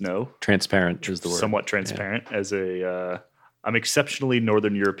as snow. Transparent is the word. Somewhat transparent as I'm exceptionally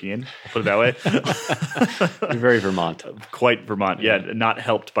Northern European, I'll put it that way. You're very Vermont. Quite Vermont, yeah. Not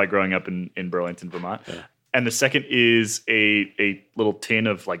helped by growing up in Burlington, Vermont. Yeah. And the second is a little tin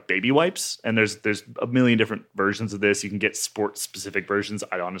of like baby wipes. And there's a million different versions of this. You can get sport-specific versions.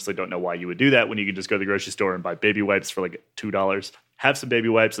 I honestly don't know why you would do that when you can just go to the grocery store and buy baby wipes for like $2. Have some baby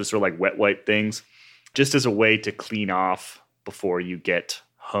wipes, those sort of like wet wipe things, just as a way to clean off before you get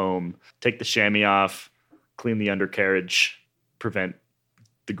home. Take the chamois off, clean the undercarriage, prevent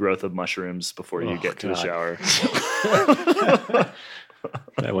the growth of mushrooms before you get to the shower.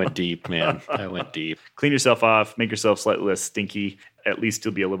 That went deep, man. That went deep. Clean yourself off, make yourself slightly less stinky. At least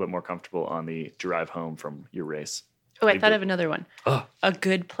you'll be a little bit more comfortable on the drive home from your race. Oh, I thought of another one. A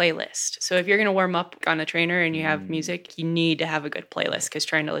good playlist. So if you're going to warm up on a trainer and you have music, you need to have a good playlist because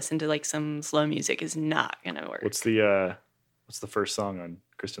trying to listen to like some slow music is not going to work. What's the first song on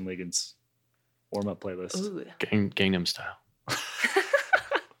Kristen Ligon's warm-up playlist? Ooh. Gangnam Style.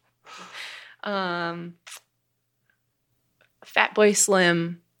 Fatboy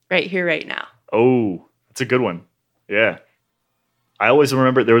Slim, Right Here, Right Now. Oh, that's a good one. Yeah. I always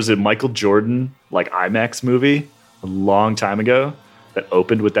remember there was a Michael Jordan like IMAX movie a long time ago that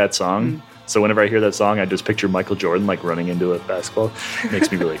opened with that song. Mm. So whenever I hear that song, I just picture Michael Jordan like running into a basketball. It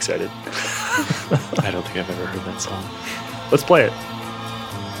makes me really excited. I don't think I've ever heard that song. Let's play it. Right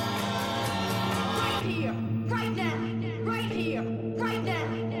here, right now, right here, right now,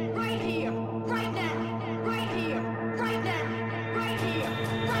 right here, right now, right here, right now, right here,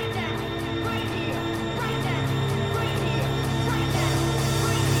 right now, right here, right now, right here, right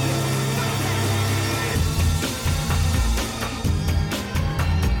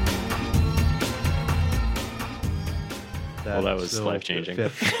Well, that was life-changing.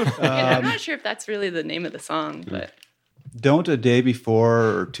 And I'm not sure if that's really the name of the song, but... Don't a day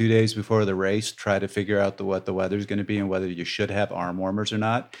before or 2 days before the race try to figure out what the weather's going to be and whether you should have arm warmers or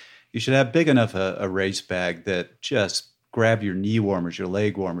not. You should have big enough a race bag that just grab your knee warmers, your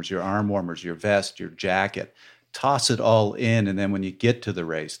leg warmers, your arm warmers, your vest, your jacket, toss it all in, and then when you get to the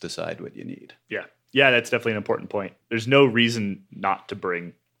race, decide what you need. Yeah, that's definitely an important point. There's no reason not to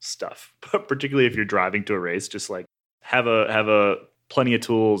bring stuff, but particularly if you're driving to a race, just like have a plenty of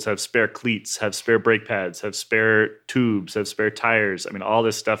tools, have spare cleats, have spare brake pads, have spare tubes, have spare tires. I mean, all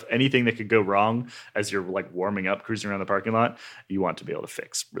this stuff, anything that could go wrong as you're like warming up, cruising around the parking lot, you want to be able to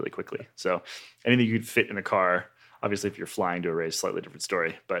fix really quickly. So anything you could fit in a car, obviously if you're flying to a race, slightly different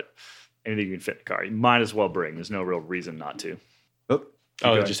story, but anything you can fit in a car, you might as well bring. There's no real reason not to.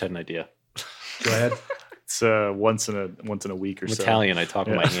 I just had an idea. Go ahead. It's once in a week or so. I'm Italian. I talk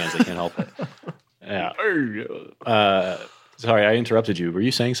with my hands. I can't help it. Yeah. Sorry, I interrupted you. Were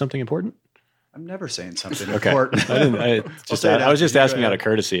you saying something important? I'm never saying something important. I was just asking out of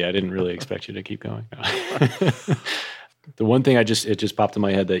courtesy. I didn't really expect you to keep going. The one thing it just popped in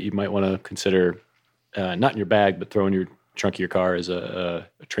my head that you might want to consider, not in your bag, but throw in your trunk of your car is a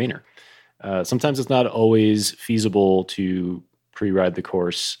trainer. Sometimes it's not always feasible to pre-ride the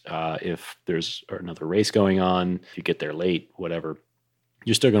course if there's another race going on, if you get there late, whatever.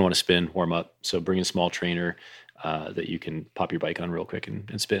 You're still going to want to spin, warm up. So bring a small trainer. that you can pop your bike on real quick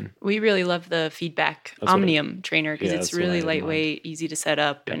and spin. We really love the feedback That's what Omnium trainer because Yeah, it's that's what I really had in mind. lightweight, easy to set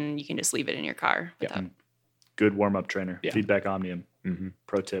up, Yeah. and you can just leave it in your car. Without, Good warm-up trainer. Yeah. Feedback Omnium. Mm-hmm.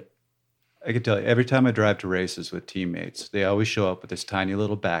 Pro tip. I can tell you, every time I drive to races with teammates, they always show up with this tiny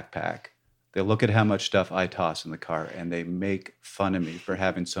little backpack. They look at how much stuff I toss in the car, and they make fun of me for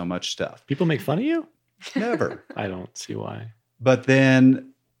having so much stuff. People make fun of you? Never. I don't see why. But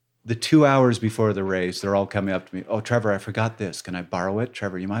then the 2 hours before the race, they're all coming up to me. Oh, Trevor, I forgot this. Can I borrow it?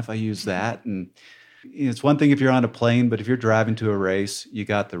 Trevor, you mind if I use that? And it's one thing if you're on a plane, but if you're driving to a race, you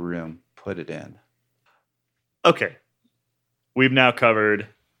got the room. Put it in. Okay. We've now covered,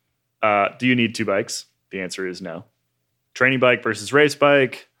 do you need two bikes? The answer is no. Training bike versus race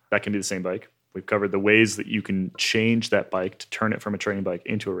bike, that can be the same bike. We've covered the ways that you can change that bike to turn it from a training bike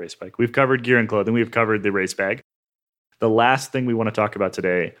into a race bike. We've covered gear and clothing. We've covered the race bag. The last thing we want to talk about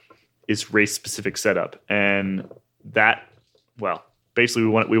today is race-specific setup. And that, well, basically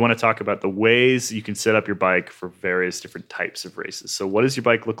we want to talk about the ways you can set up your bike for various different types of races. So what does your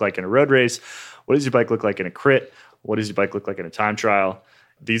bike look like in a road race? What does your bike look like in a crit? What does your bike look like in a time trial?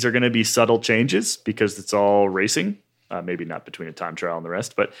 These are going to be subtle changes because it's all racing. Maybe not between a time trial and the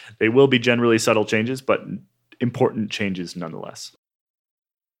rest, but they will be generally subtle changes, but important changes nonetheless.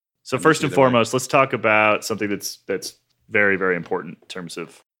 So first and foremost, let's talk about something that's very, very important in terms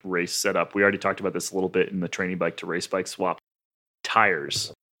of race setup. We already talked about this a little bit in the training bike to race bike swap.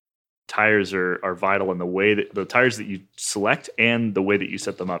 Tires. Tires are vital, and the way that the tires that you select and the way that you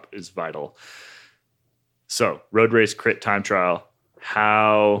set them up is vital. So road race, crit, time trial,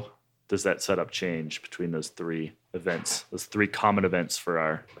 how does that setup change between those three events, those three common events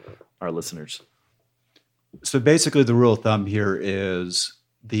for our listeners? So basically the rule of thumb here is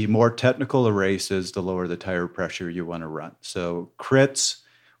the more technical a race is, the lower the tire pressure you want to run. So crits,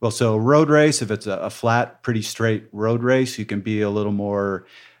 well, so road race, if it's a flat, pretty straight road race, you can be a little more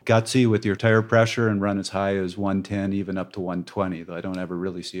gutsy with your tire pressure and run as high as 110, even up to 120, though I don't ever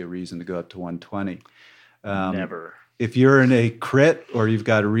really see a reason to go up to 120. Never. If you're in a crit or you've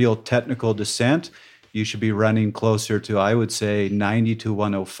got a real technical descent, you should be running closer to, I would say, 90 to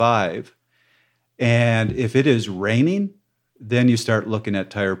 105. And if it is raining, then you start looking at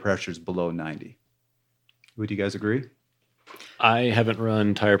tire pressures below 90. Would you guys agree? I haven't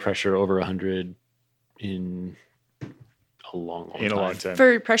run tire pressure over 100 in a long time.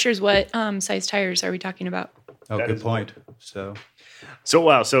 For pressures, what size tires are we talking about? Oh, That good is point. So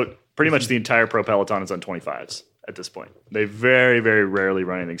So pretty much the entire pro peloton is on 25s at this point. They very, very rarely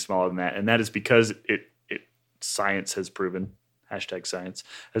run anything smaller than that. And that is because science has proven, #science,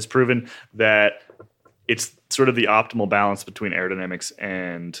 has proven that it's sort of the optimal balance between aerodynamics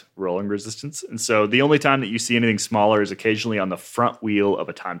and rolling resistance. And so the only time that you see anything smaller is occasionally on the front wheel of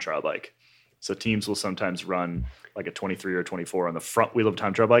a time trial bike. So teams will sometimes run like a 23 or 24 on the front wheel of a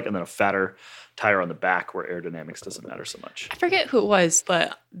time trial bike and then a fatter tire on the back where aerodynamics doesn't matter so much. I forget who it was,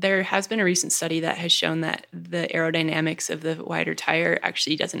 but there has been a recent study that has shown that the aerodynamics of the wider tire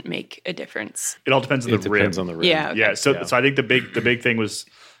actually doesn't make a difference. It all depends on It the rim. depends on the rim. Yeah. Yeah, so I think the big thing was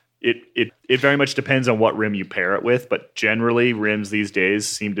it very much depends on what rim you pair it with, but generally rims these days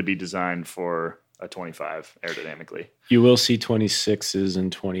seem to be designed for a 25 aerodynamically. You will see 26s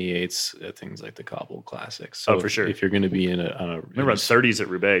and 28s at things like the Cobble Classics. So For sure. If you're going to be in a We run 30s at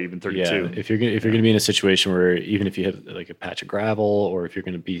Roubaix, even 32. Yeah, if you're going to be in a situation where even if you have like a patch of gravel, or if you're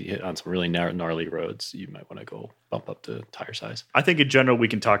going to be hit on some really gnarly roads, you might want to go bump up to tire size. I think in general we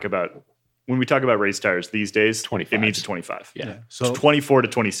can talk about, when we talk about race tires these days, 25s. it means a 25. Yeah. So 24 to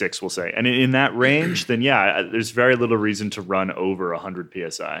 26, we'll say. And in that range, then there's very little reason to run over 100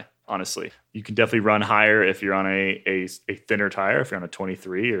 PSI, honestly. You can definitely run higher if you're on a thinner tire, if you're on a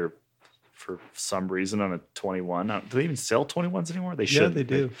 23 or for some reason on a 21. Do they even sell 21s anymore? They should. yeah, they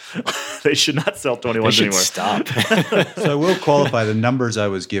do. They should not sell 21s They should anymore. stop. So I will qualify, the numbers I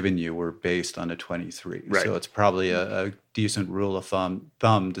was giving you were based on a 23. Right. So it's probably a decent rule of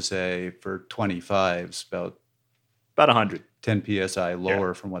thumb to say for 25s, about About 100. 10 PSI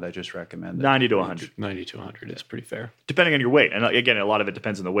lower from what I just recommended. 90 to 100. 90 to 100 is pretty fair. Depending on your weight. And again, a lot of it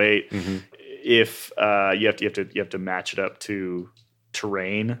depends on the weight. Mm-hmm. If you have to match it up to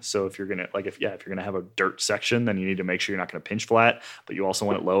terrain. So if you're gonna if you're gonna have a dirt section, then you need to make sure you're not gonna pinch flat, but you also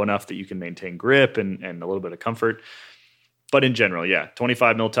want it low enough that you can maintain grip and a little bit of comfort. But in general,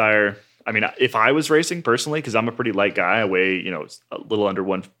 25 mil tire. I mean, if I was racing personally, because I'm a pretty light guy, I weigh, a little under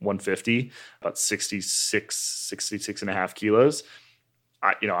 150, about 66 and a half kilos.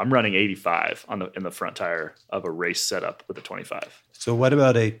 I'm running 85 in the front tire of a race setup with a 25. So what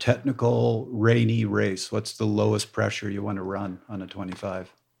about a technical rainy race? What's the lowest pressure you want to run on a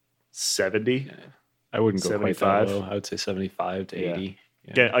 25? 70. I wouldn't go quite that 75? low. I would say 75 to Yeah. 80.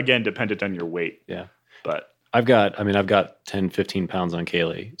 Yeah. Again, dependent on your weight. Yeah. But I've got 10, 15 pounds on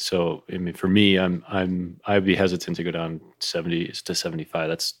Kaylee. So, I mean, for me, I'd be hesitant to go down 70 to 75.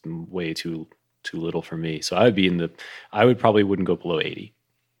 That's way too little for me. So I would probably wouldn't go below 80.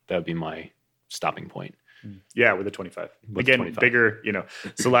 That would be my stopping point. yeah, with a 25. With Again, 25. bigger,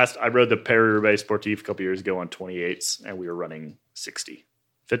 So I rode the Paris-Roubaix Sportif a couple years ago on 28s, and we were running 60.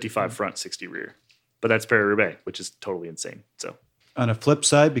 55 front, 60 rear. But that's Paris-Roubaix, which is totally insane. So On a flip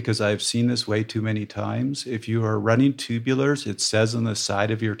side, because I've seen this way too many times, if you are running tubulars, it says on the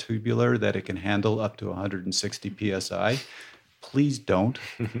side of your tubular that it can handle up to 160 psi. Please don't.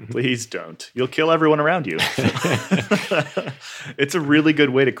 please don't. You'll kill everyone around you. It's a really good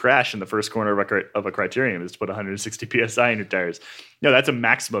way to crash in the first corner of a criterium is to put 160 psi in your tires. No, that's a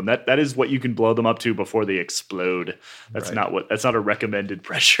maximum. That is what you can blow them up to before they explode. That's Right. that's not a recommended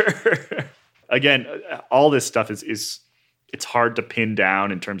pressure. Again, all this stuff is it's hard to pin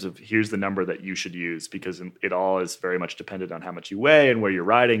down in terms of here's the number that you should use because it all is very much dependent on how much you weigh and where you're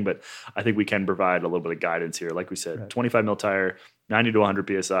riding. But I think we can provide a little bit of guidance here. Like we said, 25 mil tire, 90 to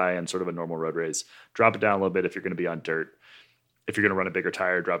 100 PSI and sort of a normal road race. Drop it down a little bit if you're going to be on dirt. If you're going to run a bigger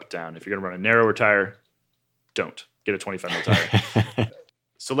tire, drop it down. If you're going to run a narrower tire, don't. Get a 25 mil tire.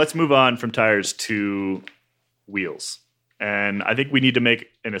 So let's move on from tires to wheels. And I think we need to make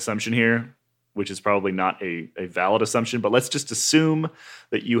an assumption here, which is probably not a valid assumption, but let's just assume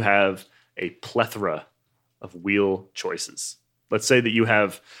that you have a plethora of wheel choices. Let's say that you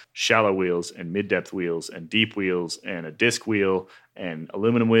have shallow wheels and mid-depth wheels and deep wheels and a disc wheel and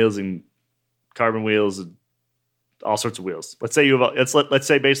aluminum wheels and carbon wheels and all sorts of wheels. Let's say let's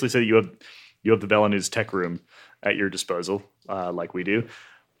say you have the VeloNews tech room at your disposal, like we do.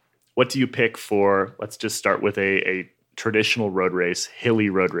 What do you pick for? Let's just start with a traditional road race, hilly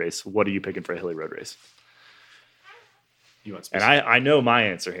road race. What are you picking for a hilly road race? You want And I know my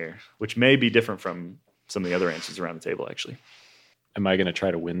answer here, which may be different from some of the other answers around the table, actually. Am I going to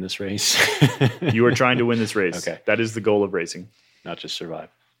try to win this race? You are trying to win this race. Okay. That is the goal of racing. Not just survive.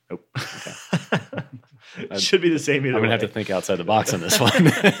 Nope. It should be the same either I'm going way. to have to think outside the box on this one.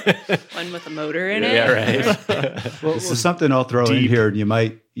 One with a motor in it. Yeah, right. Well, something I'll throw in deep. here, and you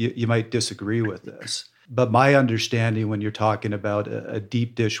might disagree with this. But my understanding when you're talking about a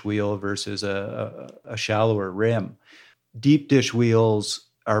deep dish wheel versus a shallower rim, deep dish wheels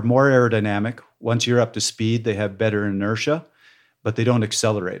are more aerodynamic. Once you're up to speed, they have better inertia, but they don't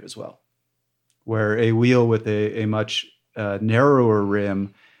accelerate as well. Where a wheel with a much narrower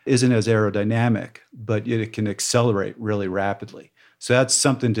rim isn't as aerodynamic, but it can accelerate really rapidly. So that's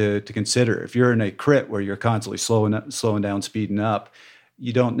something to consider. If you're in a crit where you're constantly slowing down, speeding up,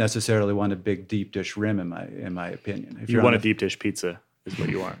 you don't necessarily want a big deep dish rim, in my opinion. If You you're want on a deep dish pizza is what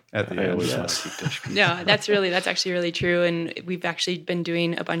you want. at the I end, always yeah. want to keep dish. No, that's actually really true. And we've actually been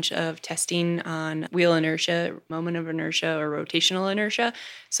doing a bunch of testing on wheel inertia, moment of inertia, or rotational inertia.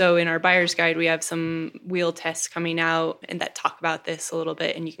 So in our buyer's guide, we have some wheel tests coming out and that talk about this a little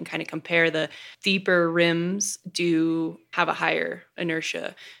bit. And you can kind of compare the deeper rims do have a higher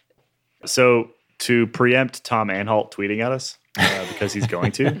inertia. So to preempt Tom Anhalt tweeting at us, because he's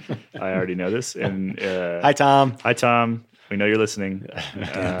going to, I already know this. And Hi, Tom. hi, Tom. We know you're listening.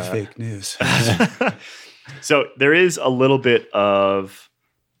 Damn fake news. So there's a bit of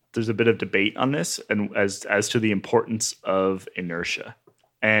debate on this, and as to the importance of inertia.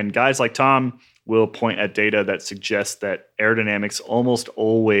 And guys like Tom will point at data that suggests that aerodynamics almost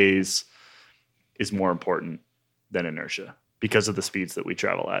always is more important than inertia because of the speeds that we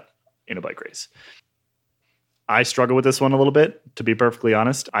travel at in a bike race. I struggle with this one a little bit, to be perfectly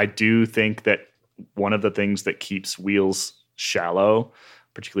honest. I do think that one of the things that keeps wheels shallow,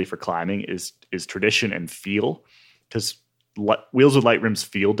 particularly for climbing, is tradition and feel, because wheels with light rims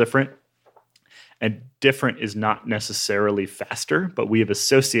feel different. And different is not necessarily faster, but we have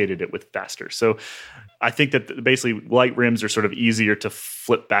associated it with faster. So I think that basically light rims are sort of easier to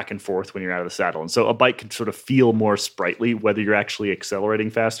flip back and forth when you're out of the saddle. And so a bike can sort of feel more sprightly, whether you're actually accelerating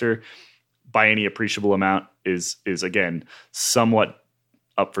faster by any appreciable amount is again, somewhat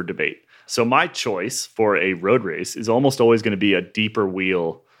up for debate. So my choice for a road race is almost always going to be a deeper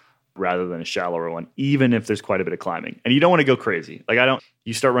wheel rather than a shallower one, even if there's quite a bit of climbing. And you don't want to go crazy.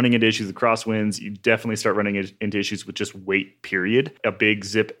 You start running into issues with crosswinds. You definitely start running into issues with just weight, period. A big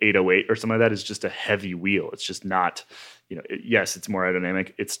Zip 808 or something like that is just a heavy wheel. It's just not, yes, it's more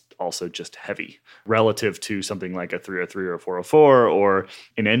aerodynamic. It's also just heavy relative to something like a 303 or a 404 or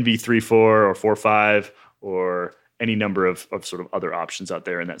an NV34 or 45 or any number of sort of other options out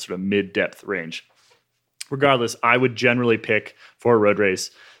there in that sort of mid-depth range. Regardless, I would generally pick for a road race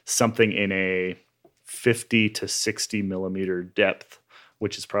something in a 50 to 60 millimeter depth,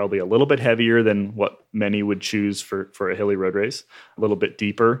 which is probably a little bit heavier than what many would choose for a hilly road race, a little bit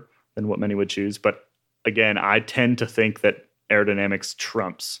deeper than what many would choose. But again, I tend to think that aerodynamics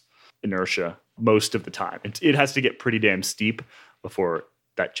trumps inertia most of the time. It has to get pretty damn steep before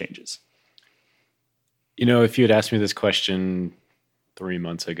that changes. You know, if you had asked me this question 3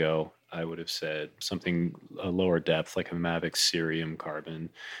 months ago, I would have said something a lower depth, like a Mavic Cerium Carbon,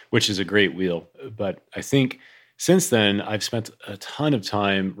 which is a great wheel. But I think since then, I've spent a ton of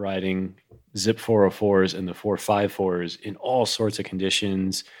time riding Zip 404s and the 454s in all sorts of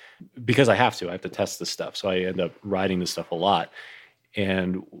conditions because I have to test this stuff. So I end up riding this stuff a lot.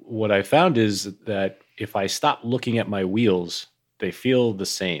 And what I found is that if I stop looking at my wheels, they feel the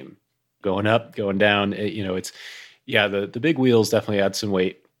same. Going up, going down, the big wheels definitely add some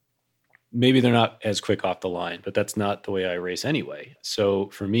weight. Maybe they're not as quick off the line, but that's not the way I race anyway. So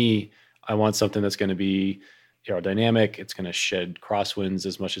for me, I want something that's going to be aerodynamic. It's going to shed crosswinds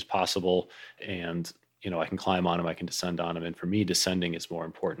as much as possible. And, I can climb on them, I can descend on them. And for me, descending is more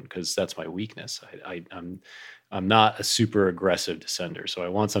important because that's my weakness. I'm not a super aggressive descender. So I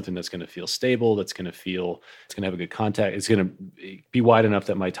want something that's going to feel stable, it's going to have a good contact. It's going to be wide enough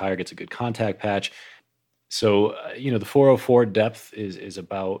that my tire gets a good contact patch. So, the 404 depth is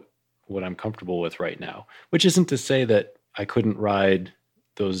about what I'm comfortable with right now, which isn't to say that I couldn't ride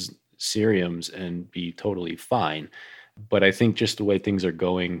those Ceriums and be totally fine. But I think just the way things are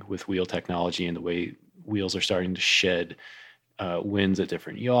going with wheel technology and the way wheels are starting to shed winds at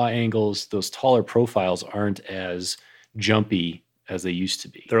different yaw angles, those taller profiles aren't as jumpy as they used to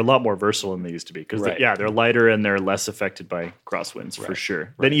be. They're a lot more versatile than they used to be because they're lighter and they're less affected by crosswinds for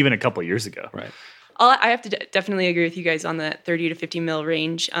sure than even a couple of years ago. Right. I have to definitely agree with you guys on the 30 to 50 mil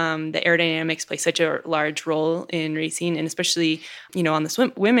range. The aerodynamics play such a large role in racing, and especially, on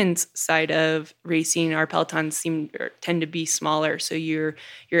the women's side of racing, our pelotons tend to be smaller, so you're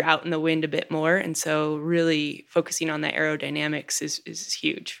out in the wind a bit more, and so really focusing on the aerodynamics is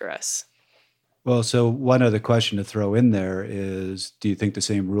huge for us. Well, so one other question to throw in there is, do you think the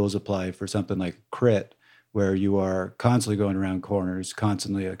same rules apply for something like crit, where you are constantly going around corners,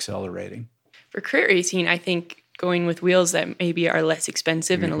 constantly accelerating? For crit racing, I think going with wheels that maybe are less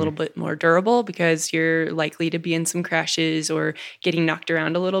expensive and a little bit more durable because you're likely to be in some crashes or getting knocked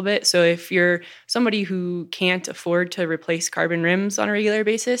around a little bit. So if you're somebody who can't afford to replace carbon rims on a regular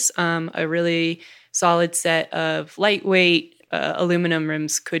basis, a really solid set of lightweight aluminum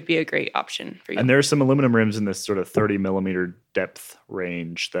rims could be a great option for you. And there are some aluminum rims in this sort of 30 millimeter depth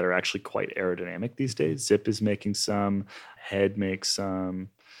range that are actually quite aerodynamic these days. Zip is making some, Head makes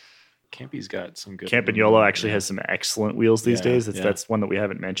some. Campy's got some good. Campagnolo actually has some excellent wheels these days. That's one that we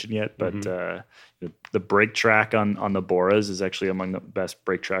haven't mentioned yet. But the brake track on the Boras is actually among the best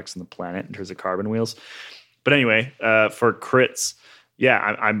brake tracks on the planet in terms of carbon wheels. But anyway, for crits,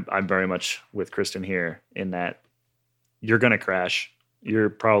 I'm very much with Kristen here in that you're going to crash. You're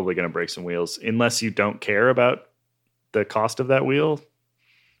probably going to break some wheels unless you don't care about the cost of that wheel.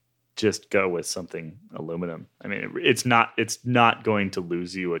 Just go with something aluminum. I mean, it's not going to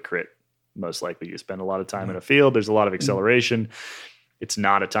lose you a crit. Most likely you spend a lot of time in a field. There's a lot of acceleration. It's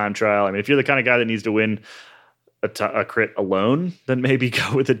not a time trial. I mean, if you're the kind of guy that needs to win a crit alone, then maybe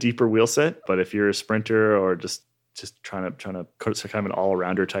go with a deeper wheel set. But if you're a sprinter or just trying to kind of an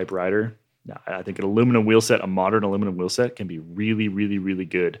all-arounder type rider, no, I think an aluminum wheel set, a modern aluminum wheel set, can be really, really, really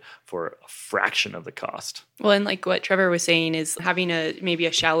good for a fraction of the cost. Well, and like what Trevor was saying is having maybe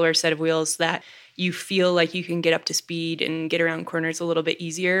a shallower set of wheels that you feel like you can get up to speed and get around corners a little bit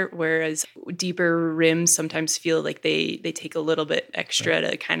easier, whereas deeper rims sometimes feel like they take a little bit extra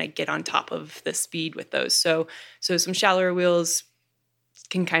to kind of get on top of the speed with those. So some shallower wheels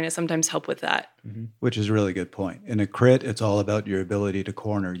can kind of sometimes help with that. Mm-hmm. Which is a really good point. In a crit, it's all about your ability to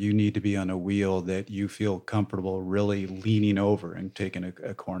corner. You need to be on a wheel that you feel comfortable really leaning over and taking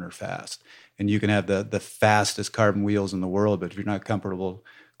a corner fast. And you can have the fastest carbon wheels in the world, but if you're not comfortable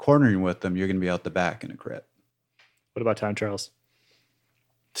cornering with them, you're going to be out the back in a crit. What about time trials?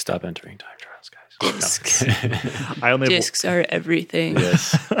 Stop entering time trials, guys. No. Discs are everything.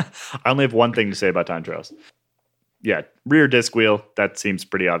 Yes. I only have one thing to say about time trials. Yeah, rear disc wheel, that seems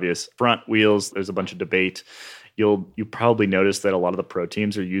pretty obvious. Front wheels, there's a bunch of debate. You probably notice that a lot of the pro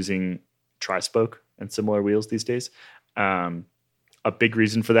teams are using tri-spoke and similar wheels these days. A big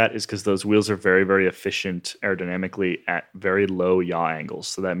reason for that is because those wheels are very, very efficient aerodynamically at very low yaw angles.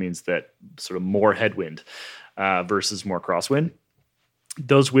 So that means that sort of more headwind versus more crosswind.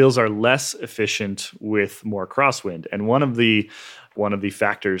 Those wheels are less efficient with more crosswind. And one of the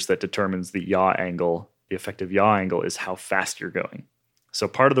factors that determines the yaw angle, the effective yaw angle, is how fast you're going. So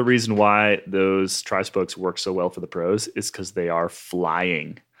part of the reason why those tri-spokes work so well for the pros is because they are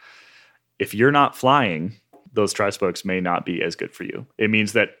flying. If you're not flying, those tri-spokes may not be as good for you. It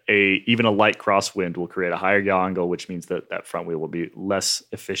means that even a light crosswind will create a higher yaw angle, which means that front wheel will be less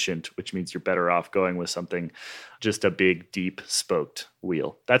efficient, which means you're better off going with something, just a big, deep spoked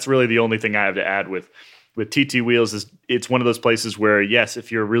wheel. That's really the only thing I have to add with TT wheels. Is it's one of those places where, yes,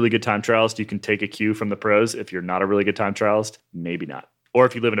 if you're a really good time trialist, you can take a cue from the pros. If you're not a really good time trialist, maybe not. Or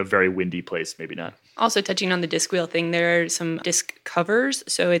if you live in a very windy place, maybe not. Also touching on the disc wheel thing, there are some disc covers.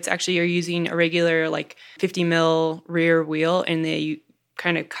 So it's actually you're using a regular 50 mil rear wheel, and you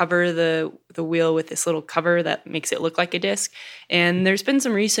kind of cover the wheel with this little cover that makes it look like a disc. And there's been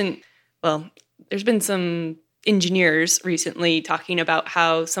some engineers recently talking about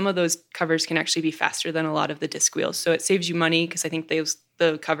how some of those covers can actually be faster than a lot of the disc wheels. So it saves you money because I think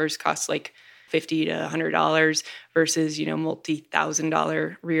the covers cost like $50 to $100 versus,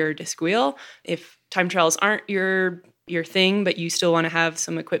 multi-$1,000 rear disc wheel. If time trials aren't your thing, but you still want to have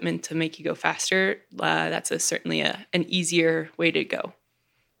some equipment to make you go faster, that's certainly an easier way to go.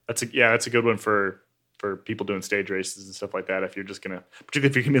 That's a good one for people doing stage races and stuff like that. If you're just gonna, particularly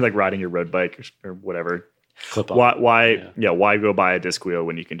if you're gonna be like riding your road bike or whatever. Clip on. Why go buy a disc wheel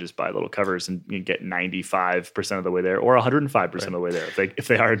when you can just buy little covers and you get 95% of the way there or 105% of the way there if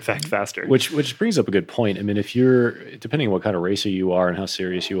they are in fact faster. Which brings up a good point. I mean, if you're, depending on what kind of racer you are and how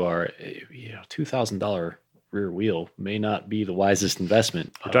serious you are, $2,000 rear wheel may not be the wisest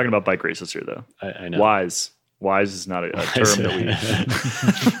investment. We're talking about bike races here, though. I know. Wise is not a term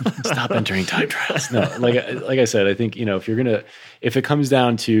that we stop entering time trials. No, like I said, I think if it comes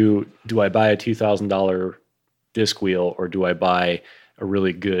down to, do I buy a $2,000 disc wheel or do I buy a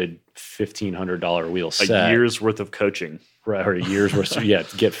really good $1,500 wheel set? A year's worth of coaching, right? Or a year's worth. To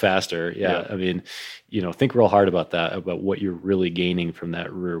get faster. Yeah, I mean, think real hard about that, about what you're really gaining from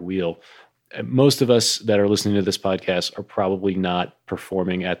that rear wheel. Most of us that are listening to this podcast are probably not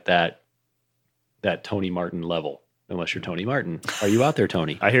performing at that Tony Martin level, unless you're Tony Martin. Are you out there,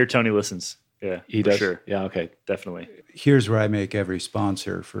 Tony? I hear Tony listens. Yeah, he does. Sure. Yeah, okay, definitely. Here's where I make every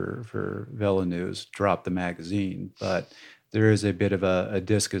sponsor for Velo News drop the magazine, but there is a bit of a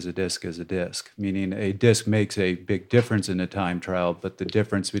disc is a disc is a disc, meaning a disc makes a big difference in a time trial, but the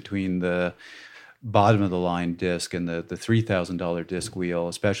difference between the bottom of the line disc and the $3,000 disc wheel,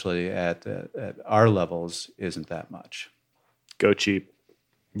 especially at our levels, isn't that much. Go cheap.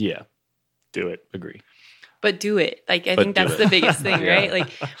 Yeah. Do it. Agree. But do it. I think that's the biggest thing, right? Like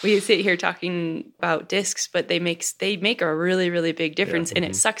we sit here talking about discs, but they make a really, really big difference. And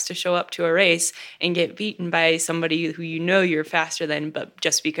it sucks to show up to a race and get beaten by somebody who you're faster than, but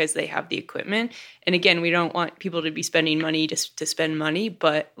just because they have the equipment. And again, we don't want people to be spending money just to spend money,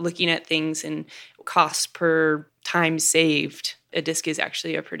 but looking at things and cost per time saved, a disc is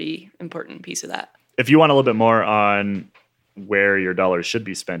actually a pretty important piece of that. If you want a little bit more on where your dollars should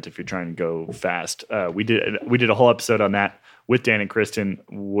be spent if you're trying to go fast, we did a whole episode on that with Dan and Kristen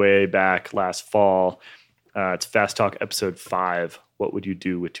way back last fall. It's Fast Talk episode 5. What would you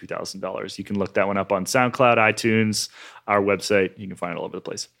do with $2,000? You can look that one up on SoundCloud, iTunes, our website. You can find it all over the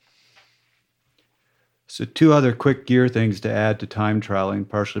place. So 2 other quick gear things to add to time trialing,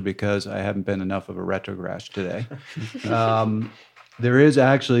 partially because I haven't been enough of a retrogress today. There is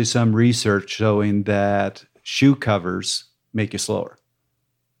actually some research showing that shoe covers make you slower.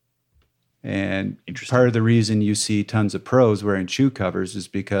 And part of the reason you see tons of pros wearing shoe covers is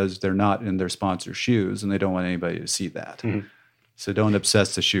because they're not in their sponsor shoes and they don't want anybody to see that. Mm-hmm. So don't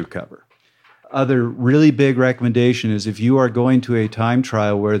obsess the shoe cover. Other really big recommendation is if you are going to a time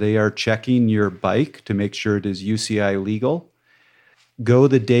trial where they are checking your bike to make sure it is UCI legal, go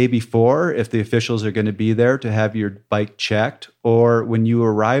the day before if the officials are going to be there to have your bike checked, or when you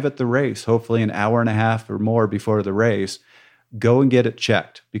arrive at the race, hopefully an hour and a half or more before the race, go and get it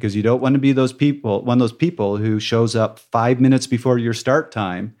checked, because you don't want to be one of those people who shows up 5 minutes before your start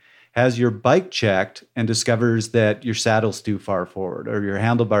time, has your bike checked, and discovers that your saddle's too far forward or your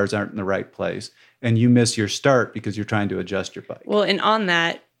handlebars aren't in the right place, and you miss your start because you're trying to adjust your bike. Well, and on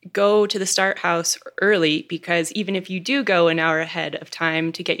that, go to the start house early, because even if you do go an hour ahead of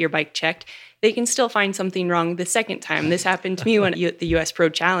time to get your bike checked, they can still find something wrong the second time. This happened to me when at the US Pro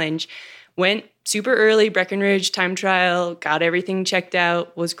Challenge. Went super early, Breckenridge time trial, got everything checked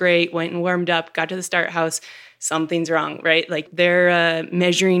out, was great, went and warmed up, got to the start house. Something's wrong, right? Like their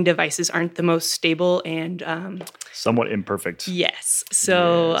measuring devices aren't the most stable and somewhat imperfect. Yes.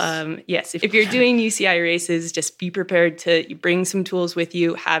 So yes, if you're doing UCI races, just be prepared to bring some tools with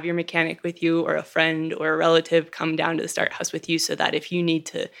you, have your mechanic with you, or a friend or a relative come down to the start house with you, so that if you need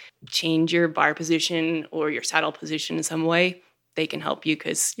to change your bar position or your saddle position in some way, they can help you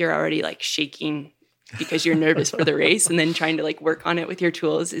because you're already like shaking because you're nervous for the race, and then trying to like work on it with your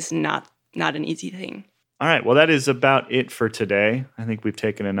tools is not an easy thing. All right. Well, that is about it for today. I think we've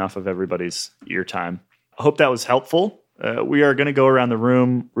taken enough of everybody's ear time. I hope that was helpful. We are going to go around the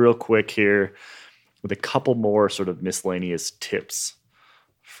room real quick here with a couple more sort of miscellaneous tips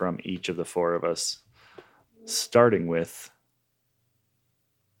from each of the four of us, starting with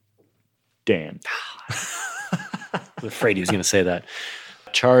Dan. I was afraid he was going to say that.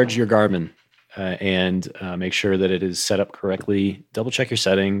 Charge your Garmin and make sure that it is set up correctly. Double check your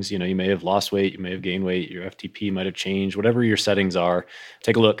settings. You know, you may have lost weight, you may have gained weight, your FTP might have changed. Whatever your settings are,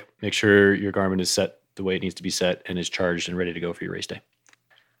 take a look. Make sure your Garmin is set the way it needs to be set and is charged and ready to go for your race day.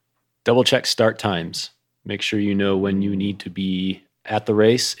 Double check start times. Make sure you know when you need to be at the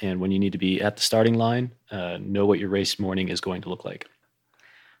race and when you need to be at the starting line. Know what your race morning is going to look like.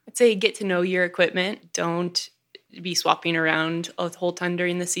 I'd say get to know your equipment. Don't be swapping around a whole ton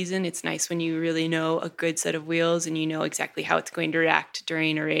during the season. It's nice when you really know a good set of wheels and you know exactly how it's going to react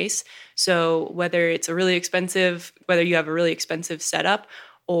during a race. So whether you have a really expensive setup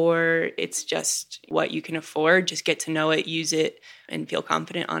or it's just what you can afford, just get to know it, use it, and feel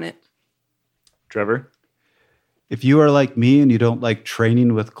confident on it. Trevor? If you are like me and you don't like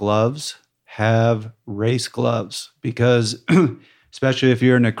training with gloves, have race gloves, because especially if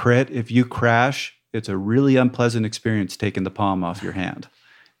you're in a crit, if you crash, it's a really unpleasant experience taking the palm off your hand.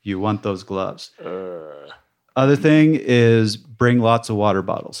 You want those gloves. Other thing is bring lots of water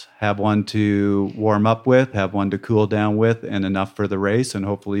bottles. Have one to warm up with, have one to cool down with, and enough for the race, and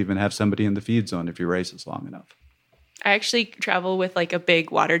hopefully even have somebody in the feed zone if your race is long enough. I actually travel with like a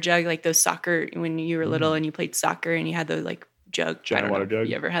big water jug, like those soccer, when you were little and you played soccer and you had those like jug. Giant water jug.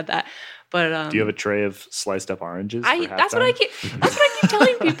 You ever had that? But do you have a tray of sliced up oranges? That's what I keep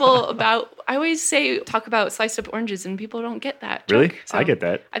telling people about. I always talk about sliced up oranges, and people don't get that joke. Really? So I get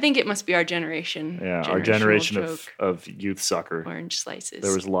that. I think it must be our generation. Yeah, our generation joke. of youth soccer. Orange slices.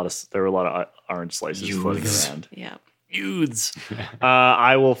 There were a lot of orange slices floating around. Yeah. Youths.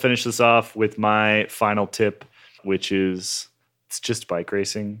 I will finish this off with my final tip, which is it's just bike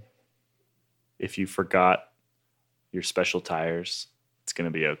racing. If you forgot your special tires, it's going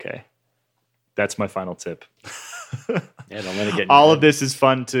to be okay. That's my final tip. Yeah, don't let it get all of this is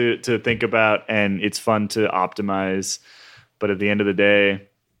fun to think about, and it's fun to optimize. But at the end of the day,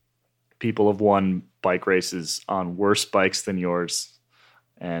 people have won bike races on worse bikes than yours,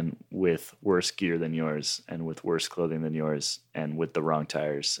 and with worse gear than yours, and with worse clothing than yours, and with the wrong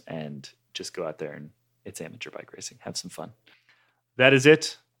tires. And just go out there and it's amateur bike racing. Have some fun. That is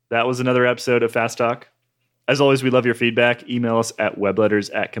it. That was another episode of Fast Talk. As always, we love your feedback. Email us at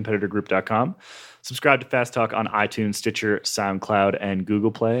webletters@competitorgroup.com. Subscribe to Fast Talk on iTunes, Stitcher, SoundCloud, and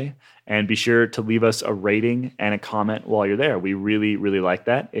Google Play. And be sure to leave us a rating and a comment while you're there. We really, really like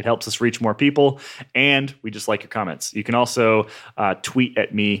that. It helps us reach more people, and we just like your comments. You can also tweet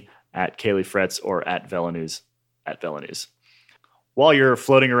at me at Kaylee Fretz or at VeloNews at VeloNews. While you're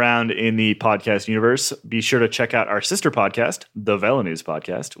floating around in the podcast universe, be sure to check out our sister podcast, the VeloNews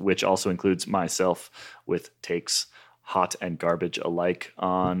podcast, which also includes myself with takes hot and garbage alike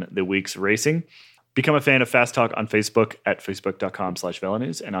on the week's racing. Become a fan of Fast Talk on Facebook at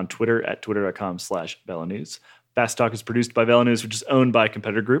facebook.com/VeloNews and on Twitter at twitter.com/VeloNews. Fast Talk is produced by VeloNews, which is owned by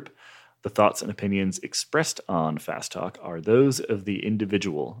Competitor Group. The thoughts and opinions expressed on Fast Talk are those of the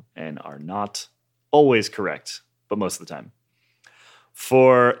individual and are not always correct, but most of the time.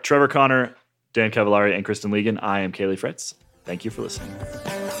 For Trevor Connor, Dan Cavallari, and Kristen Legan, I am Kaylee Fretz. Thank you for listening.